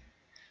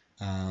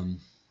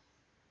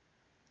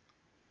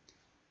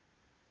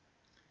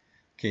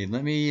 Okay,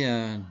 let me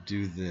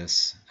do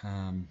this.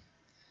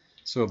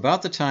 So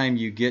about the time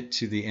you get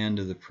to the end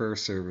of the prayer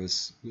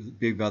service,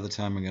 be about the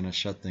time I'm going to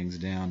shut things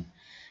down.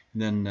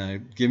 And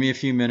then give me a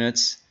few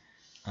minutes.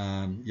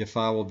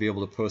 Yafai will be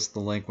able to post the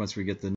link once we get the